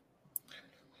and,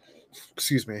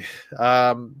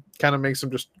 kind of makes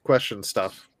him just question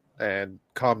stuff and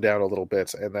calm down a little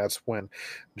bit. And that's when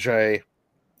Jay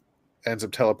ends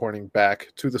up teleporting back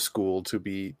to the school to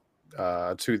be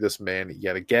to this man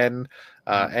yet again.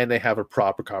 And they have a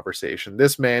proper conversation.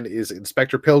 This man is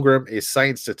Inspector Pilgrim, a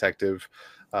science detective.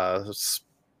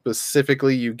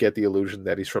 Specifically, you get the illusion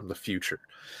that he's from the future.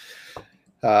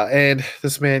 And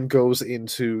this man goes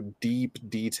into deep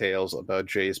details about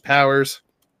Jay's powers.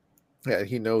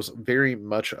 He knows very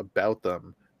much about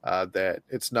them. That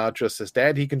it's not just his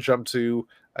dad he can jump to.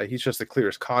 He's just the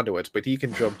clearest conduit, but he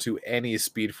can jump to any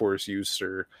Speed Force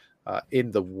user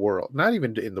in the world. Not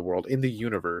even in the world, in the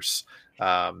universe.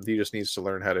 He just needs to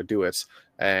learn how to do it.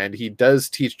 And he does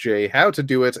teach Jay how to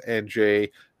do it, and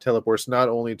Jay teleports not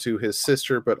only to his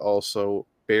sister, but also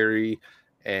Barry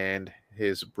and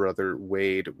his brother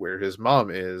Wade, where his mom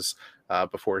is,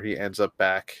 before he ends up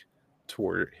back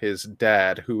toward his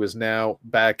dad, who is now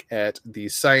back at the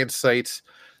science site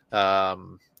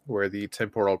where the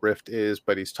temporal rift is,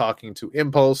 but he's talking to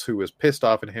Impulse, who is pissed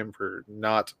off at him for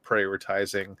not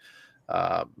prioritizing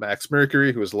Max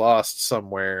Mercury, who is lost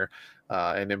somewhere,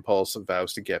 and Impulse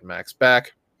vows to get Max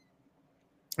back.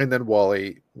 And then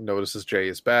Wally notices Jay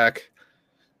is back,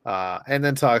 and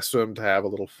then talks to him to have a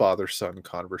little father-son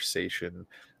conversation.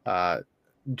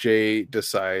 Jay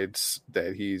decides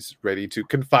that he's ready to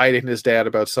confide in his dad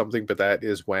about something, but that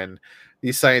is when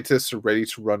the scientists are ready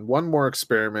to run one more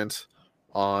experiment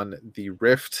on the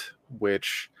rift,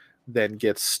 which then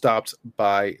gets stopped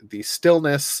by the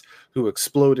stillness, who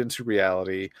explode into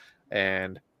reality,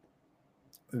 and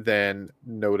then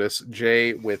notice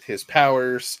Jay with his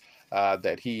powers,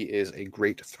 that he is a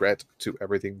great threat to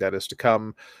everything that is to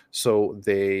come. So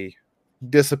they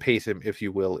dissipate him, if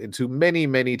you will, into many,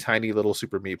 many tiny little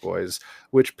Super Meat Boys,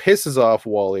 which pisses off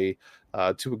Wally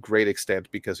to a great extent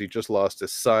because he just lost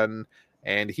his son,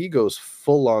 and he goes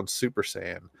full on Super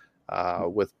Saiyan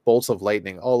with bolts of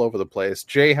lightning all over the place.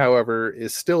 Jay, however,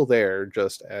 is still there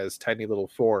just as tiny little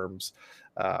forms,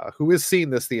 who has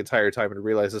seen this the entire time and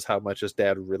realizes how much his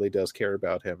dad really does care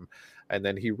about him. And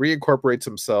then he reincorporates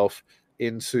himself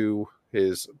into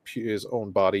his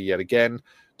own body yet again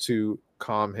to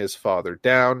calm his father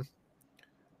down,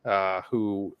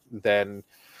 who then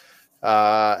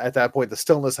at that point the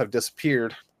stillness have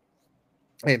disappeared,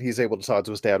 and he's able to talk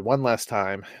to his dad one last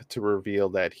time to reveal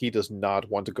that he does not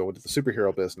want to go into the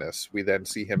superhero business. We then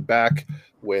see him back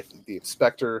with the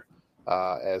inspector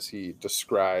as he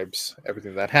describes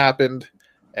everything that happened,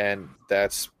 and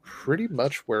that's pretty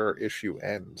much where our issue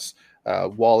ends.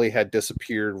 Wally had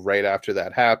disappeared right after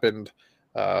that happened,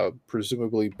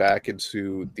 presumably back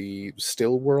into the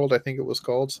still world, I think it was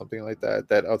called, something like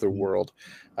that other world,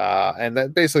 and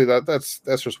that basically that's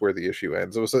just where the issue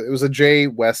ends. It was a Jay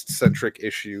West centric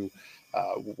issue,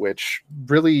 which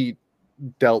really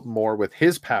dealt more with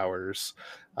his powers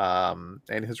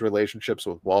and his relationships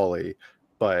with Wally,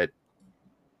 but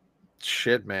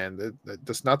shit, man,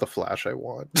 that's not the Flash I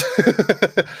want.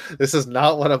 This is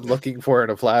not what I'm looking for in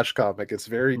a Flash comic. It's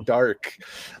very dark,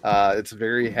 it's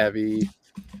very heavy,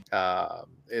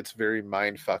 It's very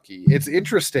mindfucky. It's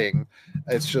interesting.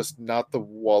 It's just not the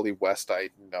Wally West I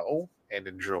know and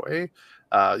enjoy.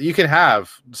 You can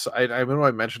have, I know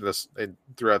I mentioned this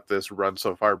throughout this run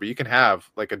so far, but you can have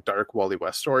like a dark Wally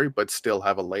West story, but still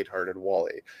have a lighthearted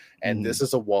Wally. And this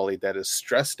is a Wally that is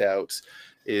stressed out,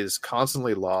 is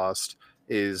constantly lost,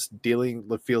 is dealing,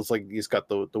 feels like he's got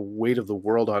the weight of the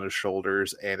world on his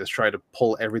shoulders and is trying to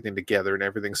pull everything together and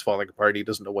everything's falling apart. He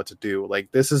doesn't know what to do.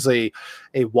 Like, this is a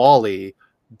Wally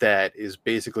that is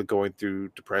basically going through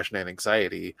depression and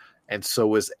anxiety, and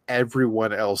so is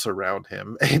everyone else around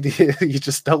him. And you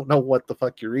just don't know what the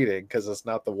fuck you're reading because it's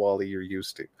not the Wally you're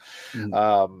used to.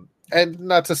 And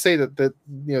not to say that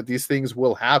these things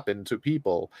will happen to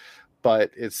people,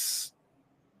 but it's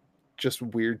just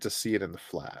weird to see it in the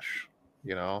Flash.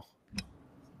 And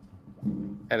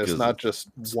it's not just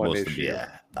one issue. To be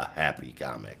a happy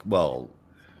comic. Well,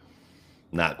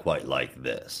 not quite like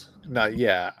this.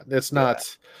 It's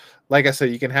not. Like I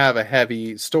said, you can have a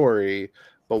heavy story,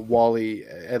 but Wally,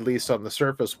 at least on the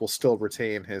surface, will still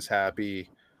retain his happy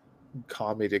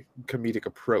comedic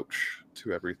approach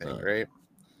to everything, right?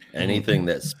 Anything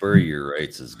that Spurrier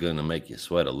writes is going to make you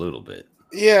sweat a little bit.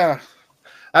 Yeah,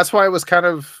 that's why I was kind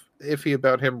of iffy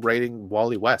about him writing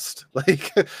Wally West.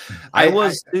 Like, I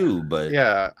was too, but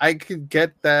yeah, I could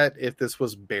get that if this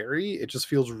was Barry. It just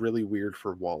feels really weird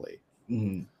for Wally,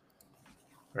 right?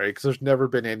 Because there's never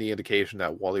been any indication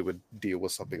that Wally would deal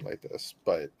with something like this.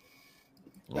 But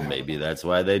maybe that's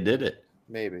why they did it.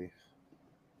 Maybe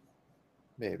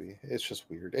it's just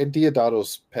weird. And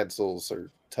Diodato's pencils are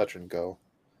touch and go.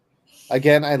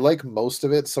 Again, I like most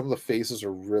of it. Some of the faces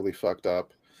are really fucked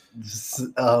up.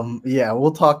 Yeah,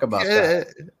 we'll talk about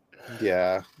that.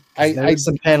 Yeah, there's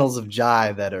some panels of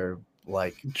Jai that are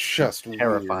like just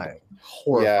terrifying,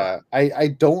 horrifying. Yeah, I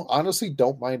don't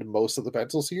mind most of the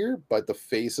pencils here, but the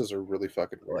faces are really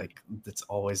fucking weird. Like, that's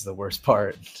always the worst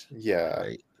part. Yeah,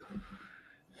 right.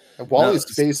 Wally's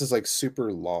face is like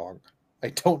super long. I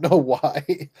don't know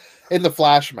why. In the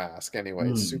Flash mask, anyway,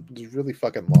 it's really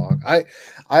fucking long.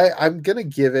 I'm gonna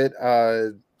give it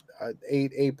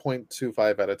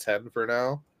 8.25 out of 10 for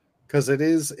now, because it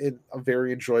is a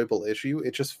very enjoyable issue.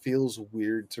 It just feels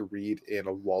weird to read in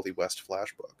a Wally West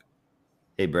Flash book.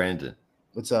 Hey, Brandon.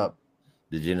 What's up?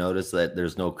 Did you notice that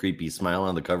there's no creepy smile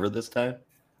on the cover this time?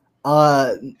 No.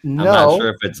 I'm not sure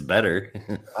if it's better.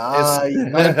 It's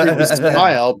not a creepy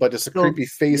smile, but it's a creepy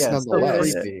face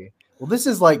nonetheless. Creepy. Well, this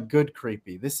is like good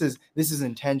creepy. This is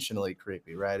intentionally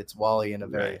creepy, right? It's Wally in a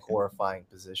very horrifying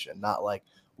position, not like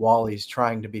Wally's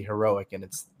trying to be heroic and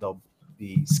it's the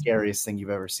scariest thing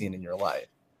you've ever seen in your life.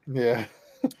 Yeah.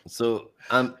 So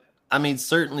I mean,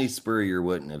 certainly Spurrier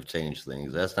wouldn't have changed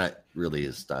things. That's not really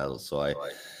his style. So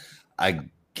I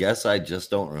guess I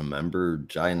just don't remember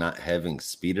Jai not having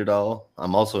speed at all.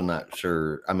 I'm also not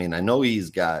sure. I mean, I know he's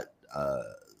got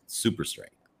super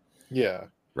strength. Yeah.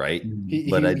 Right.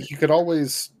 He could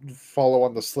always follow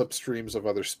on the slipstreams of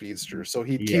other speedsters. So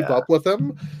he'd keep up with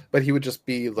them, but he would just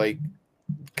be like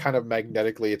kind of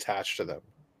magnetically attached to them.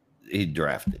 He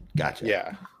drafted. Gotcha.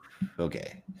 Yeah.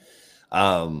 Okay.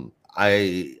 I'm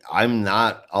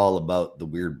not all about the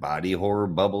weird body horror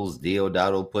bubbles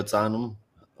Deodato puts on him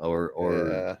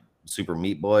or Super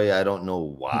Meat Boy. I don't know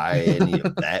why any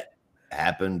of that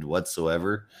happened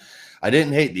whatsoever. I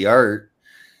didn't hate the art.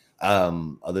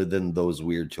 Other than those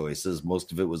weird choices,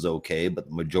 most of it was okay, but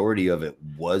the majority of it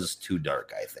was too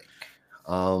dark, I think.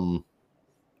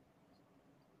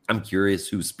 I'm curious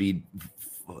who Speed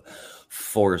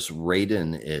Force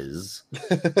Raiden is.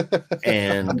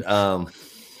 And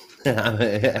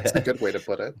that's a good way to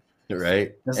put it.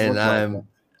 Right. And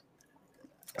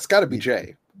it's gotta be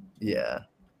Jay. Yeah.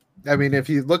 I mean, if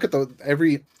you look at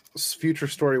every future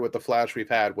story with the Flash we've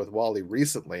had with Wally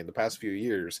recently in the past few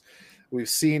years, we've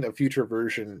seen a future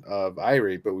version of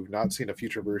Irie, but we've not seen a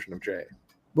future version of Jay.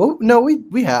 Well, no,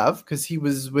 we have, because he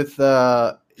was with they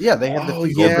had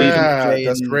the Gold Beetle.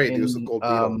 That's right. He was with Gold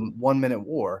Beetle. 1 Minute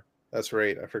War. That's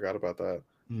right. I forgot about that.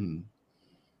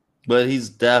 But he's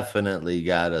definitely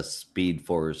got a Speed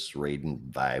Force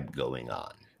Raiden vibe going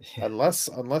on. Unless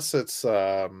it's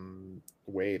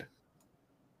Wade.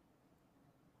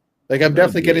 Like, I'm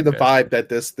definitely getting the vibe that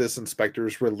this inspector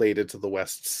is related to the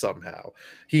West somehow.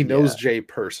 He knows Jay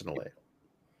personally.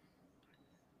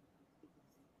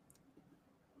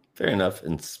 Fair enough,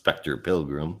 Inspector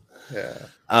Pilgrim. Yeah.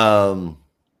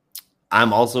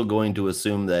 I'm also going to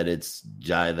assume that it's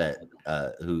Jai that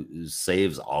who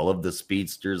saves all of the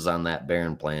speedsters on that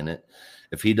barren planet.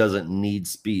 If he doesn't need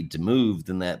speed to move,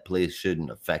 then that place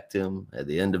shouldn't affect him. At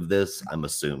the end of this, I'm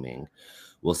assuming.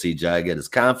 We'll see Jai get his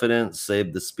confidence,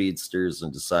 save the speedsters,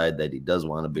 and decide that he does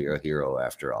want to be a hero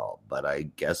after all. But I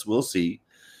guess we'll see.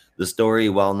 The story,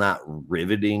 while not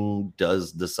riveting,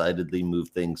 does decidedly move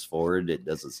things forward. It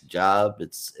does its job.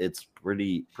 It's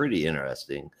pretty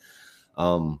interesting.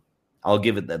 I'll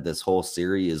give it that this whole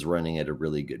series is running at a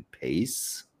really good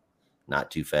pace.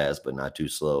 Not too fast, but not too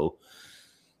slow.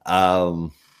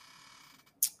 I'll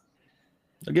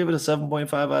give it a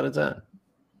 7.5 out of 10.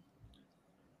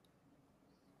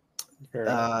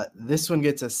 This one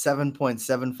gets a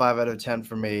 7.75 out of 10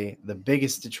 for me. The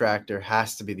biggest detractor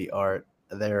has to be the art.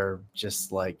 They're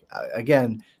just like,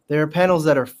 again, there are panels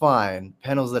that are fine,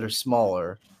 panels that are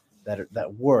smaller,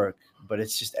 that work, but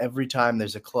it's just every time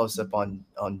there's a close up on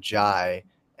Jai,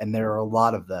 and there are a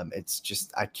lot of them. It's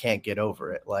just I can't get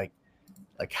over it. Like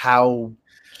how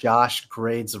Josh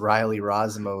grades Riley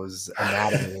Rosimo's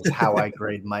anatomy is how I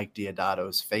grade Mike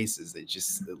Diodato's faces. It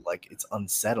just like it's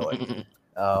unsettling.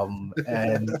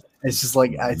 And it's just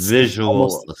like it's Visual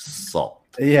almost, assault.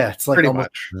 yeah, it's like Pretty almost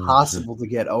much. impossible to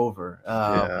get over.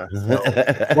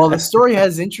 Yeah. Well, the story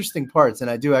has interesting parts, and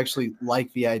I do actually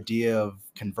like the idea of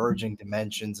converging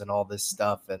dimensions and all this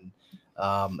stuff, and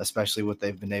especially what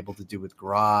they've been able to do with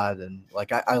Grodd, and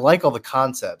like I like all the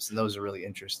concepts, and those are really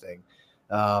interesting.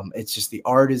 It's just the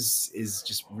art is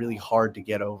just really hard to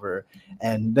get over,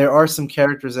 and there are some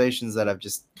characterizations that I've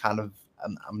just kind of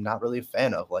I'm not really a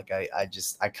fan of. Like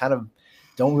I kind of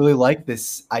don't really like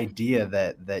this idea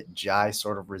that Jai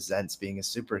sort of resents being a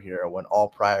superhero when all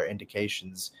prior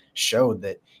indications showed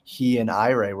that he and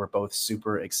Ire were both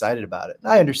super excited about it.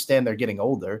 And I understand they're getting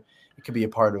older. It could be a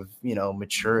part of,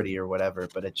 maturity or whatever,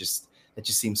 but it just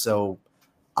seems so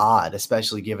odd,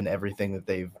 especially given everything that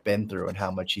they've been through and how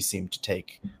much he seemed to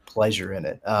take pleasure in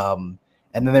it. And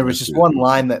then there was just one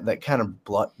line that kind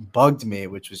of bugged me,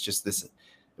 which was just this,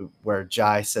 where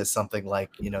Jai says something like,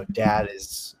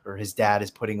 his dad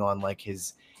is putting on like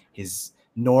his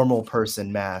normal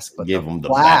person mask, but give him the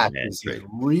Flash Batman is his trick.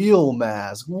 real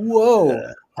mask. Whoa.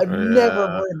 Yeah. I've never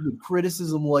heard the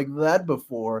criticism like that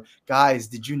before. Guys,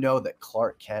 did you know that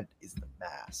Clark Kent is the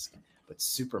mask, but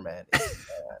Superman is the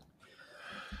man?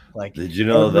 Like, did you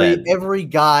know that every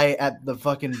guy at the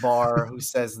fucking bar who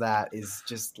says that is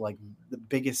just like the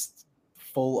biggest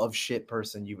full of shit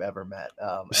person you've ever met.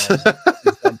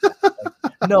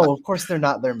 No, of course they're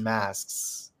not their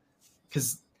masks,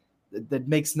 because that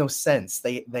makes no sense.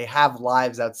 They have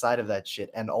lives outside of that shit,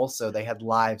 and also they had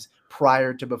lives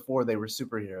prior to before they were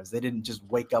superheroes. They didn't just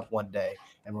wake up one day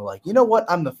and were like, you know what,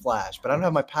 I'm the Flash, but I don't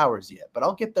have my powers yet, but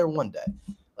I'll get there one day.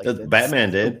 Like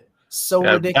Batman did. So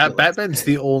ridiculous. Batman's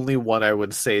the only one I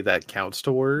would say that counts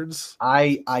towards.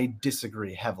 I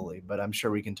disagree heavily, but I'm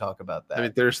sure we can talk about that. I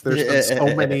mean, there's been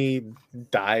so many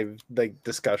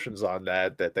discussions on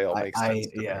that they all make sense.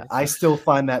 I still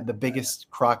find that the biggest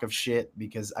crock of shit,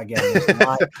 because again,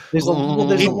 there's a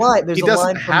line. He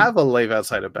doesn't have a life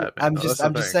outside of Batman. I'm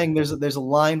just saying there's a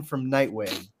line from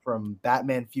Nightwing from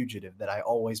Batman Fugitive that I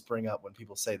always bring up when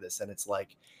people say this, and it's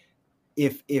like,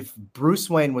 if Bruce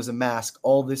Wayne was a mask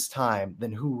all this time,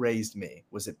 then who raised me?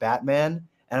 Was it Batman?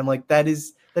 And I'm like, that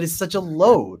is such a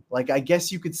load. Like, I guess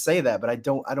you could say that, but I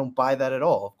don't buy that at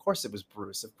all. Of course it was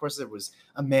Bruce. Of course it was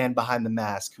a man behind the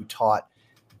mask who taught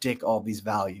Dick all these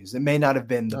values. It may not have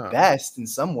been the best in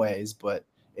some ways, but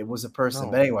it was a person.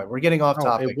 No. But anyway, we're getting off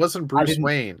topic. It wasn't Bruce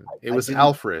Wayne. It was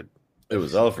Alfred. It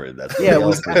was Alfred. That's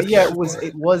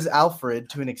it was Alfred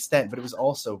to an extent, but it was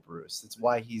also Bruce. That's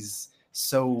why he's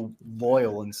so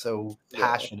loyal and so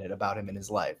passionate about him in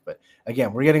his life. But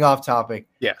again, we're getting off topic.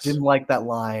 Yes. Didn't like that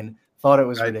line. Thought it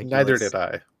was ridiculous. Neither did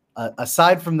I.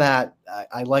 Aside from that,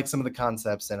 I like some of the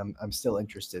concepts, and I'm still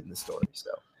interested in the story. So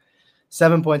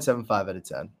 7.75 out of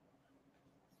 10.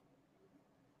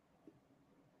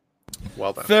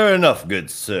 Well done. Fair enough, good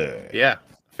sir. Yeah,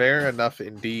 fair enough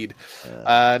indeed.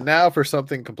 Now for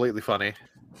something completely funny.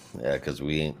 Yeah, because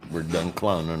we're done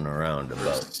clowning around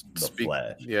about the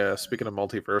Flash. Yeah, speaking of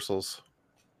multiversals.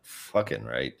 Fucking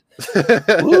right.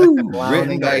 Woo,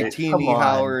 written by Teeny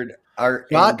Howard. Art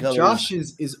and colors. Josh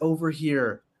is over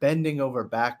here bending over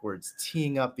backwards,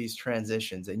 teeing up these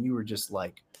transitions, and you were just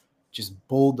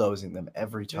bulldozing them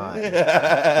every time.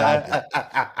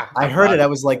 I heard it. I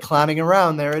was like clowning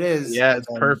around. There it is. Yeah, it's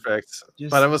perfect.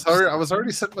 But I was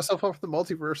already setting myself up for the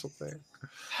multiversal thing.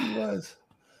 He was.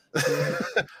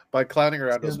 By clowning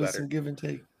around was better. Some give and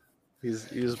take. He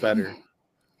was better.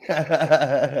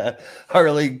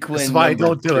 Harley Quinn. That's why I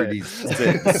don't do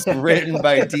it. Written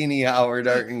by Teeny Howard,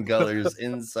 art and colors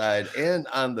inside and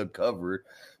on the cover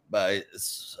by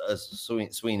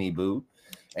Sweeney Boo,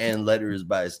 and letters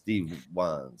by Steve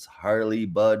Wands. Harley,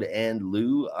 Bud, and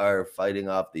Lou are fighting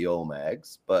off the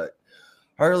Omags, but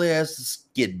Harley has to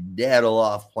skedaddle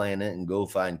off planet and go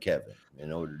find Kevin.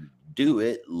 In order to do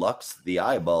it, Lux, the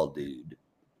eyeball dude,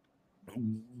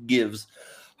 gives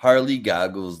Harley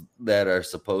goggles that are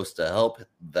supposed to help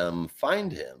them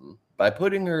find him by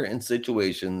putting her in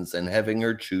situations and having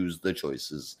her choose the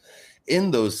choices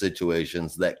in those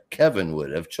situations that Kevin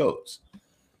would have chose.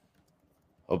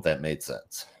 Hope that made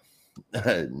sense.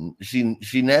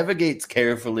 She navigates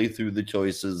carefully through the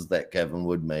choices that Kevin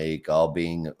would make, all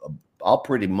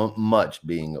pretty much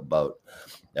being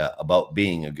about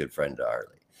being a good friend to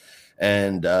Harley.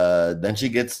 And then she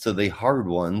gets to the hard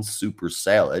one, super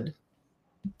salad.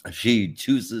 She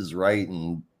chooses right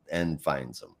and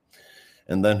finds him.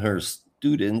 And then her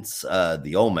students,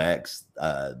 the Omacs,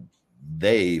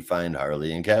 they find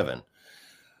Harley and Kevin.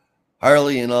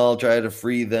 Harley and all try to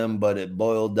free them, but it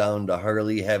boiled down to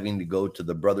Harley having to go to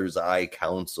the Brothers' Eye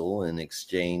Council in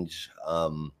exchange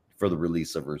for the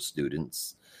release of her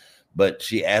students. But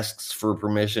she asks for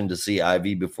permission to see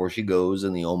Ivy before she goes,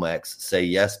 and the Omacs say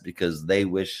yes because they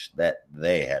wish that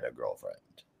they had a girlfriend.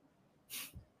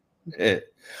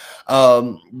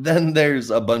 Then there's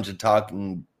a bunch of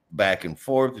talking back and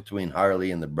forth between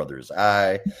Harley and the Brothers'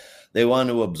 Eye. They want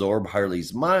to absorb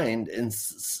Harley's mind, and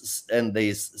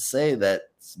they say that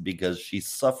because she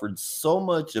suffered so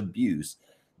much abuse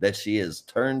that she has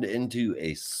turned into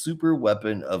a super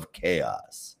weapon of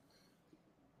chaos.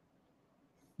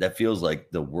 That feels like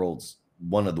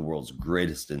one of the world's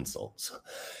greatest insults.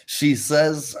 She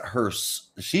says her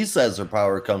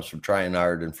power comes from trying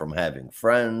hard and from having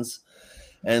friends.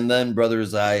 And then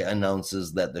Brothers' Eye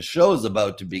announces that the show is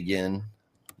about to begin.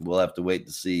 We'll have to wait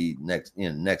to see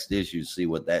next issue, see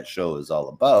what that show is all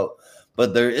about.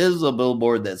 But there is a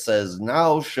billboard that says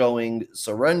now showing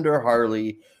Surrender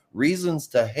Harley, reasons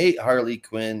to hate Harley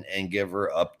Quinn and give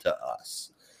her up to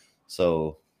us.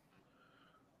 So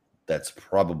that's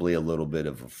probably a little bit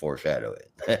of a foreshadowing.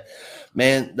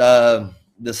 Man, the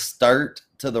start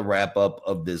to the wrap up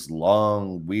of this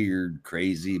long, weird,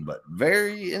 crazy, but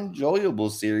very enjoyable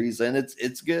series, and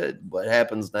it's good. What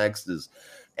happens next is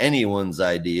anyone's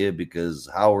idea because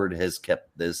Howard has kept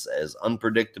this as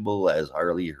unpredictable as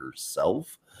Harley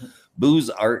herself. Boo's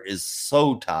art is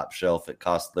so top shelf, it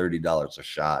costs $30 a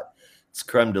shot. It's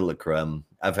creme de la creme.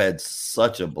 I've had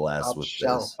such a blast Top with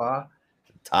shelf, this. huh?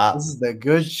 Top This is the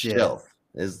good shit. shelf.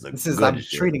 This is I'm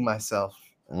treating myself.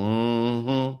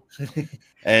 Mm-hmm.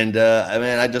 And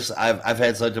I've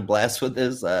had such a blast with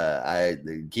this. I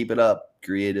keep it up,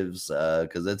 creatives,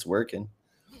 because it's working.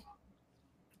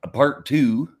 Part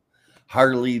 2,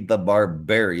 Harley the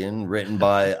Barbarian, written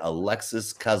by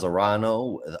Alexis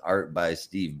Casarano, with art by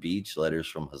Steve Beach, letters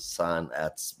from Hassan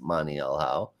Atsmani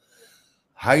Al-How.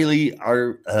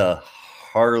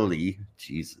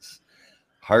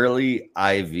 Harley,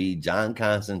 Ivy, John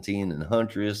Constantine, and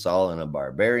Huntress all in a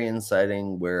barbarian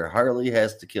setting where Harley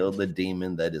has to kill the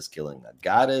demon that is killing a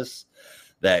goddess.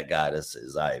 That goddess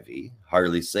is Ivy.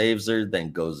 Harley saves her,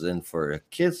 then goes in for a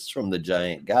kiss from the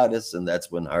giant goddess, and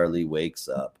that's when Harley wakes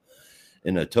up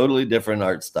in a totally different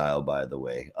art style, by the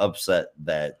way, upset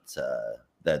that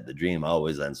the dream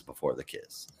always ends before the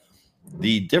kiss.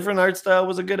 The different art style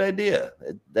was a good idea.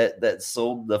 That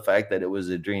sold the fact that it was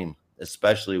a dream,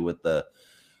 especially with the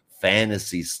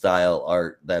fantasy style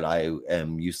art that I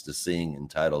am used to seeing in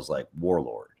titles like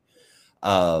Warlord.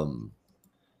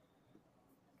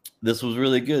 This was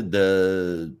really good.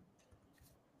 The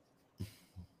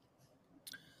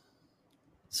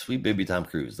Sweet Baby Tom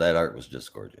Cruise, that art was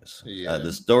just gorgeous. Yeah.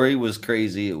 The story was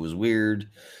crazy. It was weird,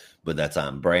 but that's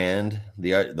on brand.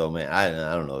 The art, though, man, I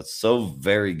don't know. It's so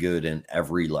very good in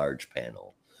every large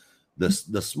panel.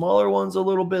 The smaller ones a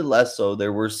little bit less so.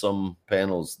 There were some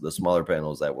panels, the smaller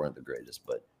panels that weren't the greatest,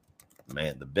 but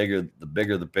man, the bigger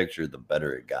the picture, the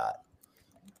better it got.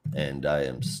 And I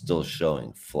am still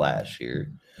showing Flash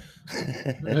here.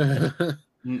 Let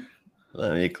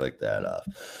me click that off.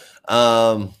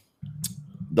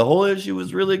 The whole issue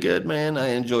was really good, man. I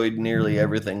enjoyed nearly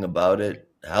everything about it.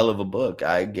 Hell of a book.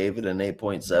 I gave it an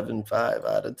 8.75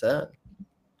 out of 10.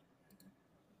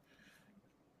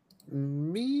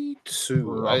 Me too.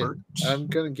 Robert. I'm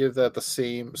gonna give that the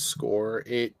same score.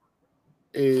 It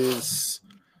is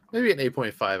maybe an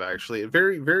 8.5 actually. A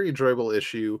very, very enjoyable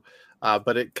issue,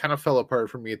 but it kind of fell apart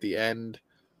for me at the end.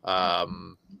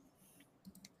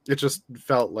 It just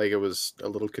felt like it was a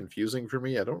little confusing for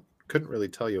me. Couldn't really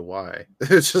tell you why.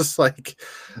 It's just like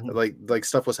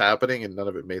stuff was happening and none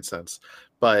of it made sense.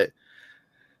 But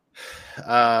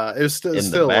it was still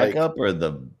the backup or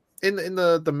the in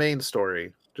the main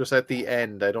story. Just at the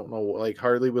end, I don't know. Like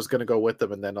Harley was going to go with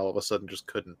them, and then all of a sudden, just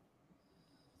couldn't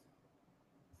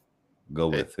go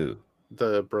with who?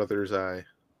 The Brothers' Eye.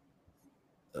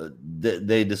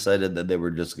 They decided that they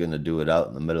were just going to do it out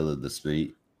in the middle of the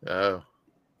street. Oh,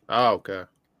 okay.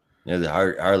 Yeah,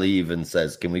 Harley even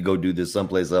says, "Can we go do this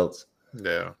someplace else?"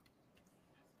 Yeah.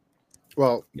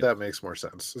 Well, that makes more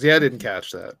sense. See, I didn't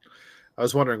catch that. I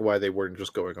was wondering why they weren't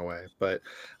just going away, but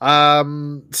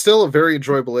still a very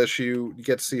enjoyable issue. You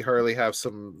get to see Harley have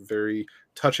some very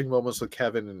touching moments with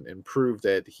Kevin and prove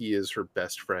that he is her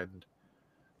best friend,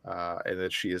 and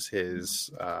that she is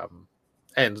his,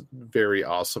 and very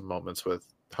awesome moments with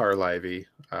Harlivy.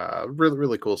 Really,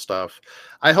 really cool stuff.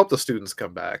 I hope the students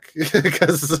come back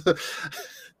because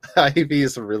Ivy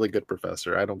is a really good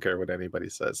professor. I don't care what anybody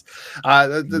says.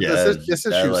 This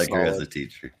issue I like solid. her as a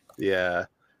teacher. Yeah,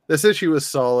 this issue is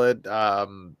solid.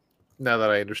 Now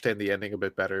that I understand the ending a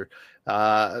bit better,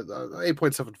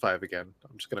 8.75 again.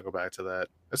 I'm just gonna go back to that.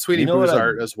 Sweetie Boo's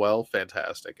art as well,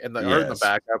 fantastic, and the art in the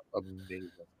backup, amazing.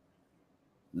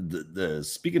 The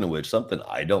speaking of which, something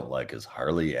I don't like is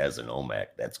Harley as an OMAC.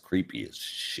 That's creepy as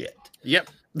shit. Yep.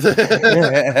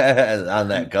 On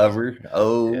that cover,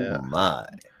 my!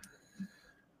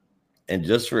 And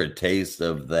just for a taste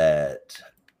of that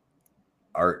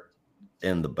art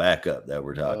in the backup that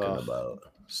we're talking about,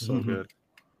 so good.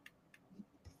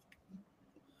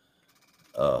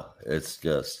 It's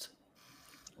just.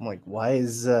 I'm like, why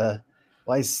is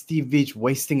Steve Veitch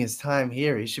wasting his time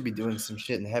here? He should be doing some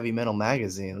shit in Heavy Metal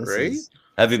magazine. This is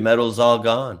Heavy Metal's all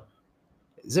gone.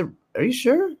 Is it? Are you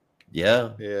sure? Yeah.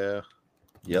 Yeah.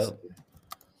 Yep.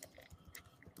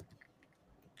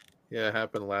 Yeah, it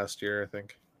happened last year, I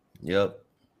think. Yep.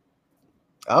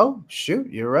 Oh shoot,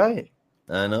 you're right.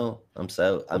 I know. I'm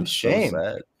sad. I'm so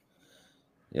sad.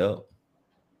 Yep.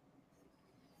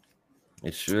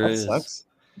 It sure is. Sucks.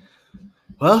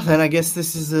 Well, then I guess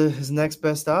this is his next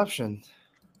best option.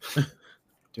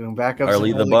 Doing backups.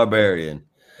 Harley the Barbarian.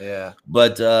 Yeah.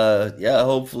 But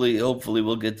hopefully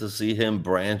we'll get to see him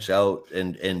branch out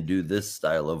and do this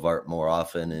style of art more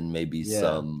often, and maybe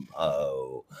some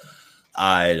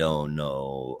I don't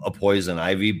know, a Poison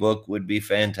Ivy book would be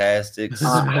fantastic.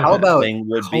 How about Conan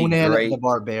the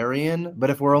Barbarian? But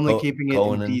if we're only keeping it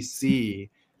in DC,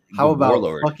 how about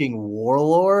Warlord. Fucking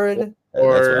Warlord? That's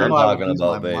what I'm talking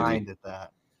about, baby. Mind at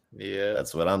that. Yeah,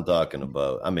 that's what I'm talking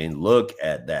about. I mean, look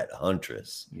at that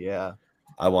Huntress. Yeah,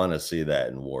 I want to see that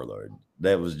in Warlord.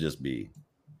 That would just be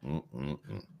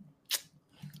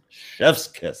chef's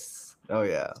kiss. Oh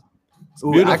yeah.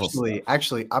 Ooh,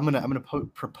 actually, I'm gonna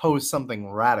propose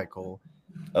something radical.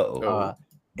 Well,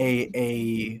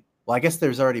 I guess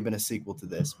there's already been a sequel to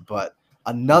this, but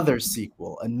another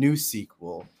sequel, a new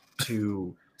sequel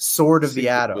to Sword of the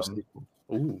Atom.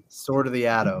 Ooh. Sword of the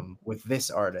Atom with this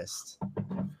artist.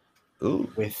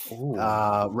 With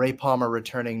Ray Palmer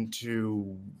returning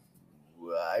to,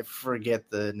 I forget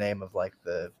the name of like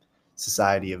the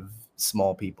Society of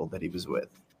Small People that he was with.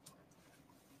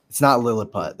 It's not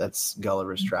Lilliput. That's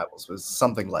Gulliver's Travels. It was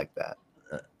something like that.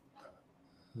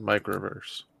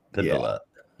 Microverse. Yeah,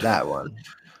 that one.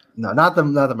 No, not the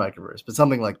Microverse, but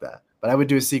something like that. But I would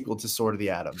do a sequel to Sword of the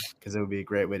Atom because it would be a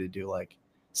great way to do like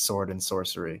sword and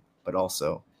sorcery, but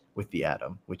also with the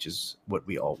atom, which is what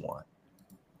we all want.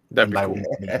 That'd be cool.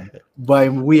 By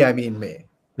we, I mean me.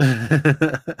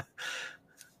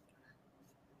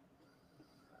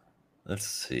 Let's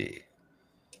see.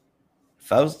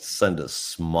 If I was to send a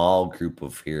small group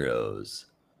of heroes,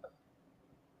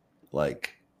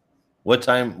 like what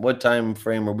time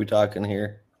frame are we talking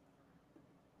here?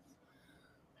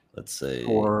 Let's say.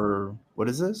 Or what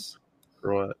is this?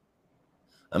 For what?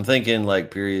 I'm thinking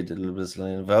like period.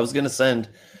 If I was gonna send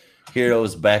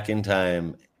heroes back in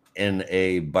time in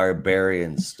a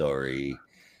barbarian story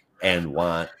and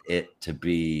want it to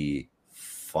be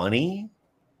funny,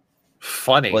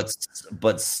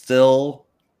 but still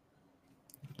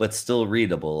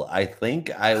readable, I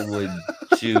think I would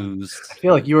choose. I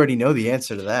feel like you already know the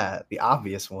answer to that. The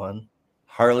obvious one.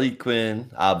 Harley Quinn,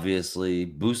 obviously.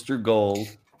 Booster Gold.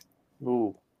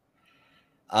 Ooh.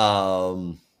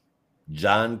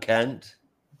 John Kent.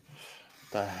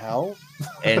 The hell?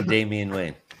 And Damian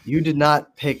Wayne. You did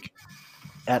not pick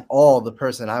at all the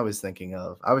person I was thinking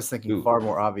of. I was thinking far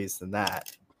more obvious than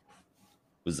that.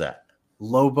 Who's that?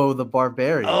 Lobo the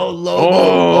Barbarian. Oh, Lobo!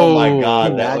 Oh my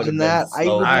God! Imagine that.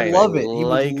 So I would love it. He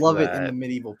like would love that. it in the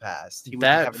medieval past. He would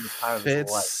that be having the time of his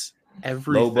life.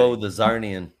 Everything. Lobo the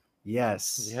Zarnian.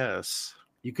 Yes.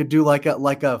 You could do like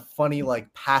a funny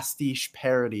like pastiche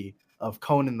parody of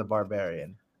Conan the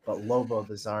Barbarian, but Lobo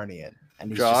the Zarnian. And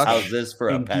he's Josh, how's this for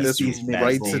a this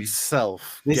writes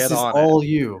itself. This Get is on all it.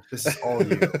 you. This is all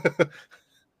you.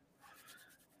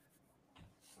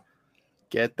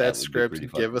 Get that script.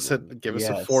 Give us a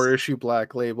 4-issue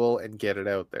Black Label and get it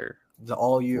out there.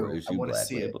 all Or you. is I you want to Black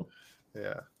see Label?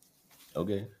 Yeah.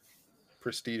 Okay.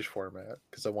 Prestige format,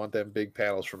 because I want them big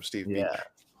panels from Steve it.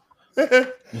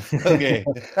 Okay.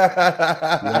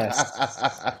 Yes.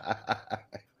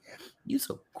 You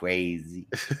so crazy.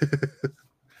 Beach.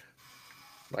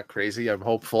 Not crazy. I'm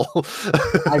hopeful.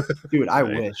 I Right.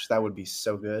 wish that would be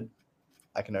so good.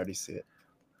 I can already see it.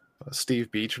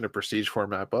 Steve Beach in a prestige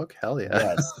format book. Hell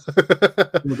yeah. Yes.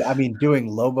 Dude, I mean, doing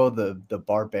Lobo the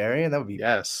Barbarian, that would be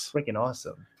Yes. freaking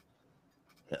awesome.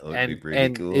 That would be And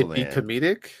pretty cool, it'd be man.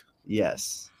 comedic.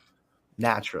 Yes.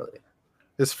 Naturally.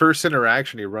 His first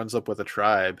interaction, he runs up with a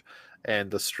tribe,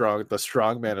 and the strong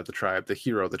man of the tribe, the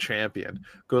hero, the champion,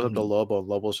 goes up to Lobo, and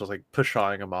Lobo's just like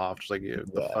pushawing him off, just like,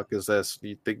 the fuck is this?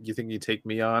 You think you take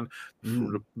me on,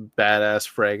 badass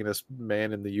fraggingest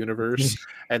man in the universe?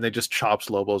 And they just chops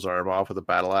Lobo's arm off with a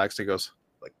battle axe. And he goes,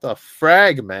 like, the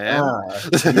frag, man.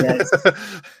 Yes.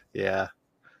 Yeah.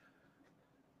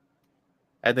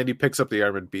 And then he picks up the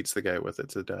arm and beats the guy with it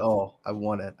to death. Oh, I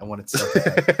want it. I want it so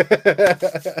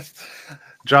bad.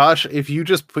 Josh, if you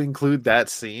just include that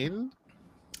scene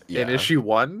in Yeah. issue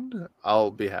 1, I'll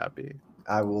be happy.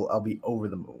 I'll be over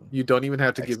the moon. You don't even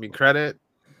have to give me Excellent. credit.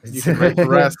 You can write the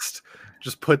rest.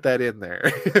 Just put that in there.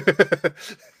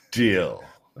 Deal.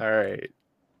 All right.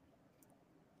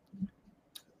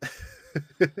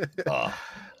 Oh,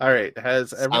 All right.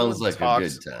 Has everyone like a talked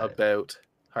good time. about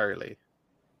Harley?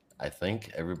 I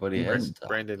think everybody has.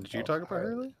 Brandon, did you talk about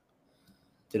Harley?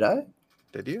 Did I?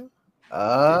 Did you?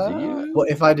 Did you? Well,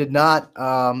 if I did not,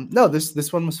 no,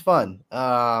 this one was fun.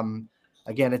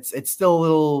 Again, it's still a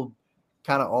little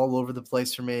kind of all over the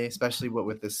place for me, especially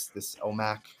with this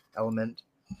OMAC element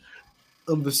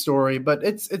of the story, but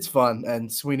it's fun,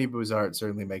 and Sweeney Boo's art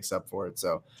certainly makes up for it.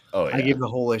 So Oh yeah. I give the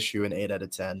whole issue an 8 out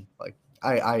of 10. Like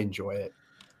I enjoy it.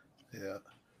 Yeah.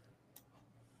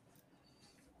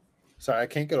 Sorry, I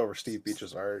can't get over Steve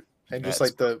Beach's art. And just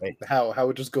That's like great. how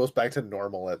it just goes back to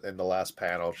normal in the last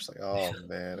panel. Just like, oh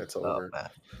man, it's over. Man.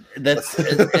 That's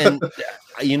and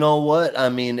you know what? I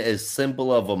mean, as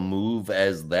simple of a move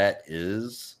as that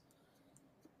is,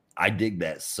 I dig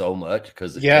that so much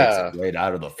because it takes it right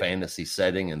out of the fantasy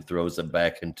setting and throws it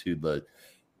back into the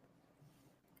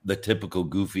typical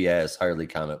goofy ass Harley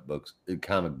comic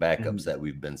backups that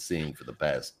we've been seeing for the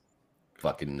past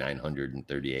fucking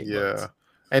 938 months.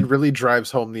 And really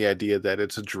drives home the idea that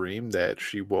it's a dream that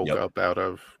she woke up out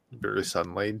of very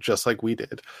suddenly, just like we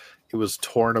did. It was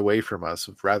torn away from us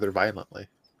rather violently.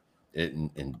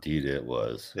 Indeed it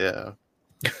was. Yeah.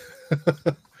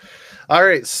 All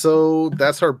right, so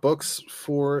that's our books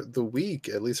for the week,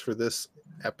 at least for this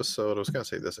episode. I was going to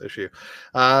say this issue.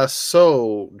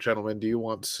 So, gentlemen, do you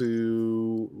want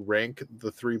to rank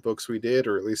the 3 books we did,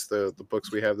 or at least the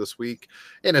books we have this week,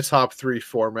 in a top 3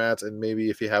 format? And maybe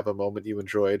if you have a moment you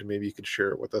enjoyed, maybe you could share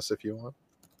it with us if you want.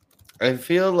 I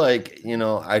feel like,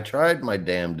 I tried my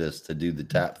damnedest to do the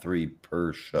top 3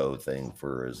 per show thing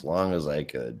for as long as I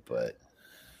could, but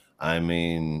I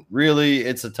mean, really,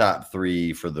 it's a top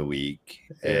 3 for the week.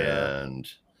 Yeah.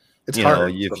 And it's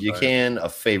hard if you can, a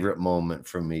favorite moment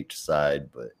from each side,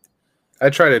 but I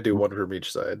try to do one from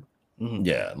each side.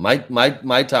 Yeah,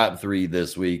 my top 3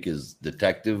 this week is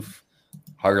Detective,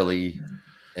 Harley,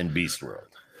 and Beast World.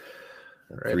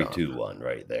 Right 3, on. 2, 1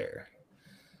 right there.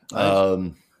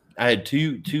 Nice. I had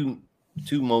two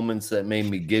moments that made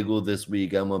me giggle this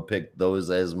week. I'm gonna pick those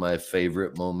as my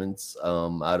favorite moments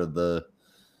out of the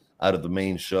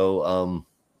main show.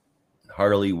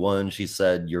 Harley won. She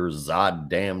said, "You're Zod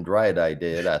damned right I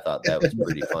did." I thought that was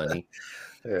pretty funny.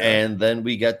 Yeah. And then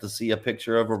we got to see a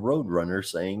picture of a Roadrunner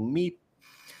saying "meep,"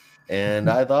 and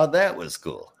I thought that was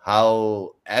cool.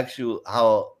 How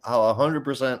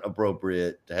 100%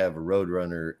 appropriate to have a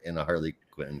Roadrunner in a Harley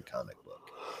Quinn comic book.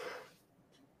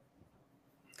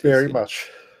 Very much.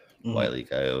 Wile E.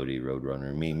 Coyote,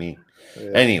 Roadrunner, me. Yeah.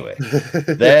 Anyway,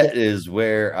 that is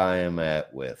where I am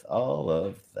at with all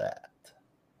of that.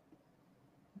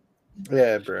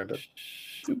 Yeah, Brandon.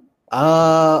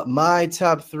 My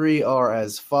top 3 are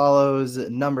as follows.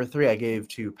 Number 3, I gave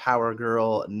to Power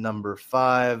Girl. Number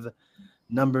 5,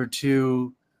 number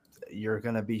 2, you're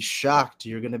gonna be shocked.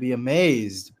 You're gonna be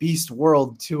amazed. Beast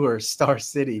World Tour, Star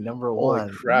City. Number 1.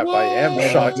 Holy crap! I am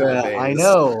shocked. And amazed. I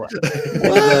know.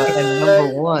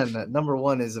 and number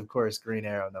one is of course Green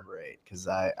Arrow number 8 because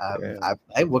I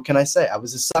what can I say? I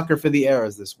was a sucker for the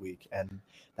arrows this week, and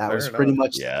that was pretty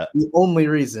much the only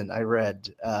reason I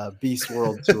read Beast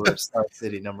World Tour Star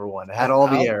City number 1. It had all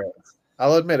the arrows.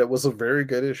 I'll admit it was a very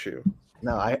good issue.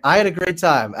 No, I had a great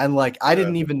time, and I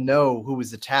didn't even know who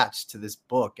was attached to this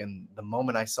book, and the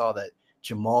moment I saw that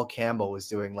Jamal Campbell was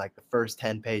doing like the first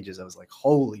 10 pages, I was like,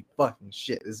 holy fucking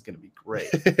shit, this is gonna be great.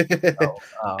 So,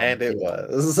 And it yeah,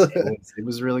 was. it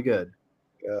was really good.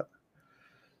 Yeah.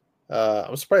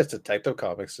 I'm surprised Detective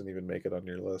Comics didn't even make it on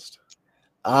your list.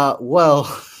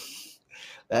 Well,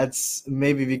 that's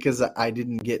maybe because I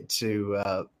didn't get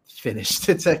to finish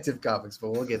Detective Comics,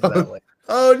 but we'll get to that later.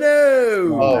 Oh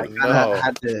no! Oh, I kinda no.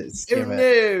 had to Oh skim it.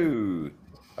 no!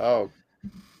 Oh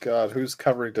God, who's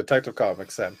covering Detective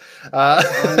Comics then? I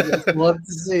guess we'll have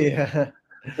to see. I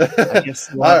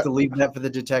guess we'll have to leave that for the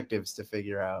detectives to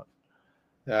figure out.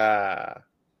 Ah,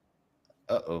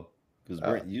 Uh-oh.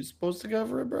 Was you supposed to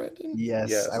cover it, Brandon?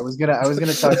 Yes, Yes. I was gonna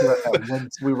talk about that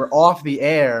once we were off the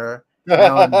air.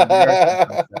 Now I'm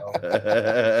embarrassing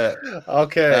myself.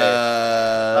 okay.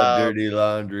 Dirty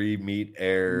laundry, meet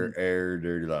air,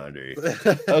 dirty laundry.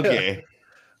 Okay.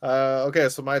 Okay,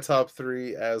 so my top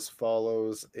 3 as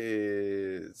follows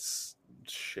is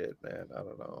shit, man. I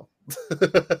don't know.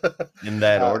 In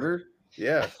that order?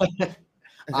 Yeah.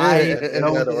 I In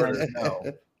don't that order.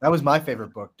 know. That was my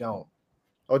favorite book. Don't.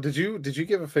 Oh, did you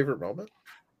give a favorite moment?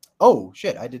 Oh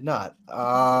shit, I did not.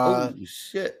 Oh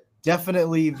shit.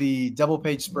 Definitely the double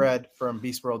page spread from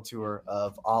Beast World Tour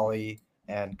of Ollie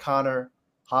and Connor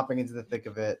hopping into the thick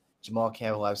of it. Jamal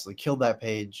Campbell absolutely killed that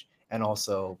page, and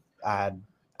also I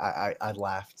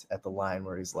laughed at the line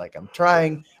where he's like, "I'm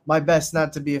trying my best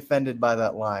not to be offended by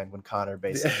that line." When Connor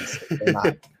basically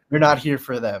said, "You're not here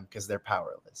for them because they're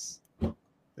powerless."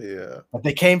 Yeah. But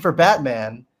they came for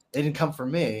Batman. They didn't come for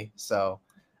me, so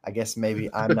I guess maybe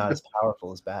I'm not as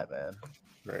powerful as Batman.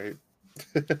 Right.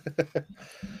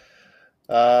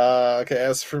 Okay,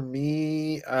 as for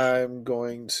me, I'm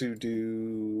going to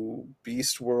do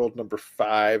Beast World number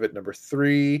 5 at number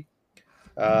 3,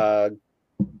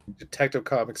 Detective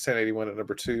Comics 1081 at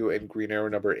number 2, and Green Arrow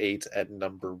number 8 at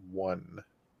number 1.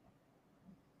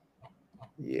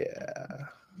 Yeah.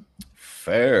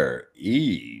 Fair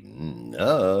enough.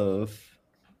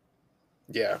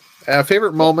 Yeah.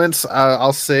 Favorite moments,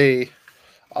 I'll say,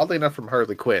 oddly enough, from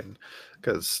Harley Quinn,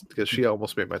 because she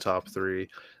almost made my top 3.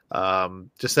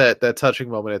 Just that touching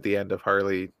moment at the end of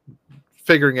Harley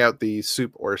figuring out the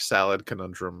soup or salad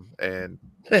conundrum and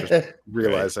just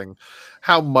realizing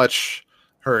how much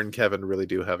her and Kevin really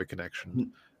do have a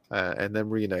connection. And them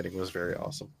reuniting was very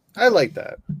awesome. I like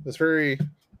that. It's very,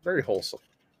 very wholesome.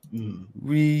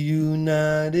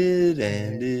 Reunited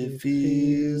and it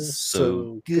feels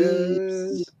so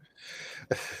good.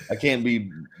 I can't be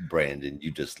Brandon.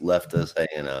 You just left us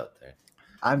hanging out there.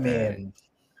 I mean,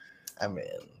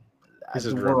 He's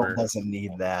a the drummer. world doesn't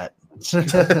need that.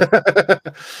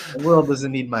 The world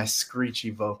doesn't need my screechy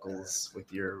vocals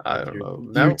with your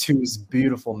two's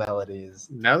beautiful melodies.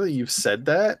 Now that you've said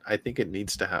that, I think it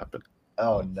needs to happen.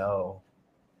 Oh no.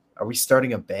 Are we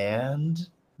starting a band?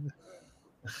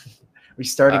 Are we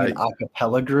starting an a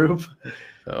cappella group?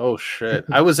 Oh shit.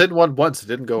 I was in one once, it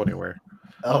didn't go anywhere.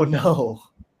 Oh no.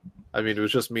 I mean, it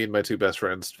was just me and my 2 best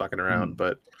friends fucking around,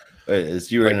 but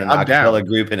you were in an a cappella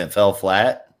group and it fell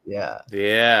flat? Yeah.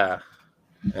 Yeah.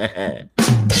 Can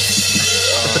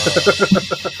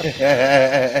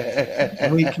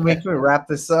we wrap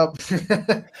this up?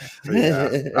 Yeah.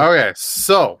 Okay,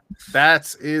 so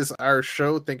that is our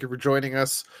show. Thank you for joining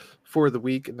us for the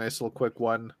week. A nice little quick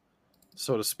one,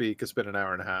 so to speak. It's been an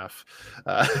hour and a half.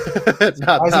 Not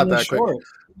that short. quick,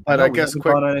 but I guess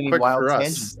quick on any wild for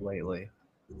tangents us lately.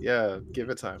 Yeah, give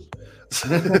it time.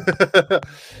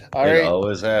 All right. It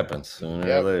always happens sooner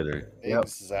or later.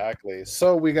 Exactly.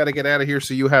 So we got to get out of here.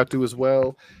 So you have to as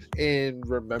well. And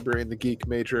remember, in the Geek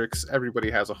Matrix, everybody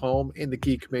has a home. In the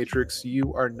Geek Matrix,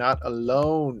 you are not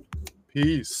alone.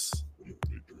 Peace.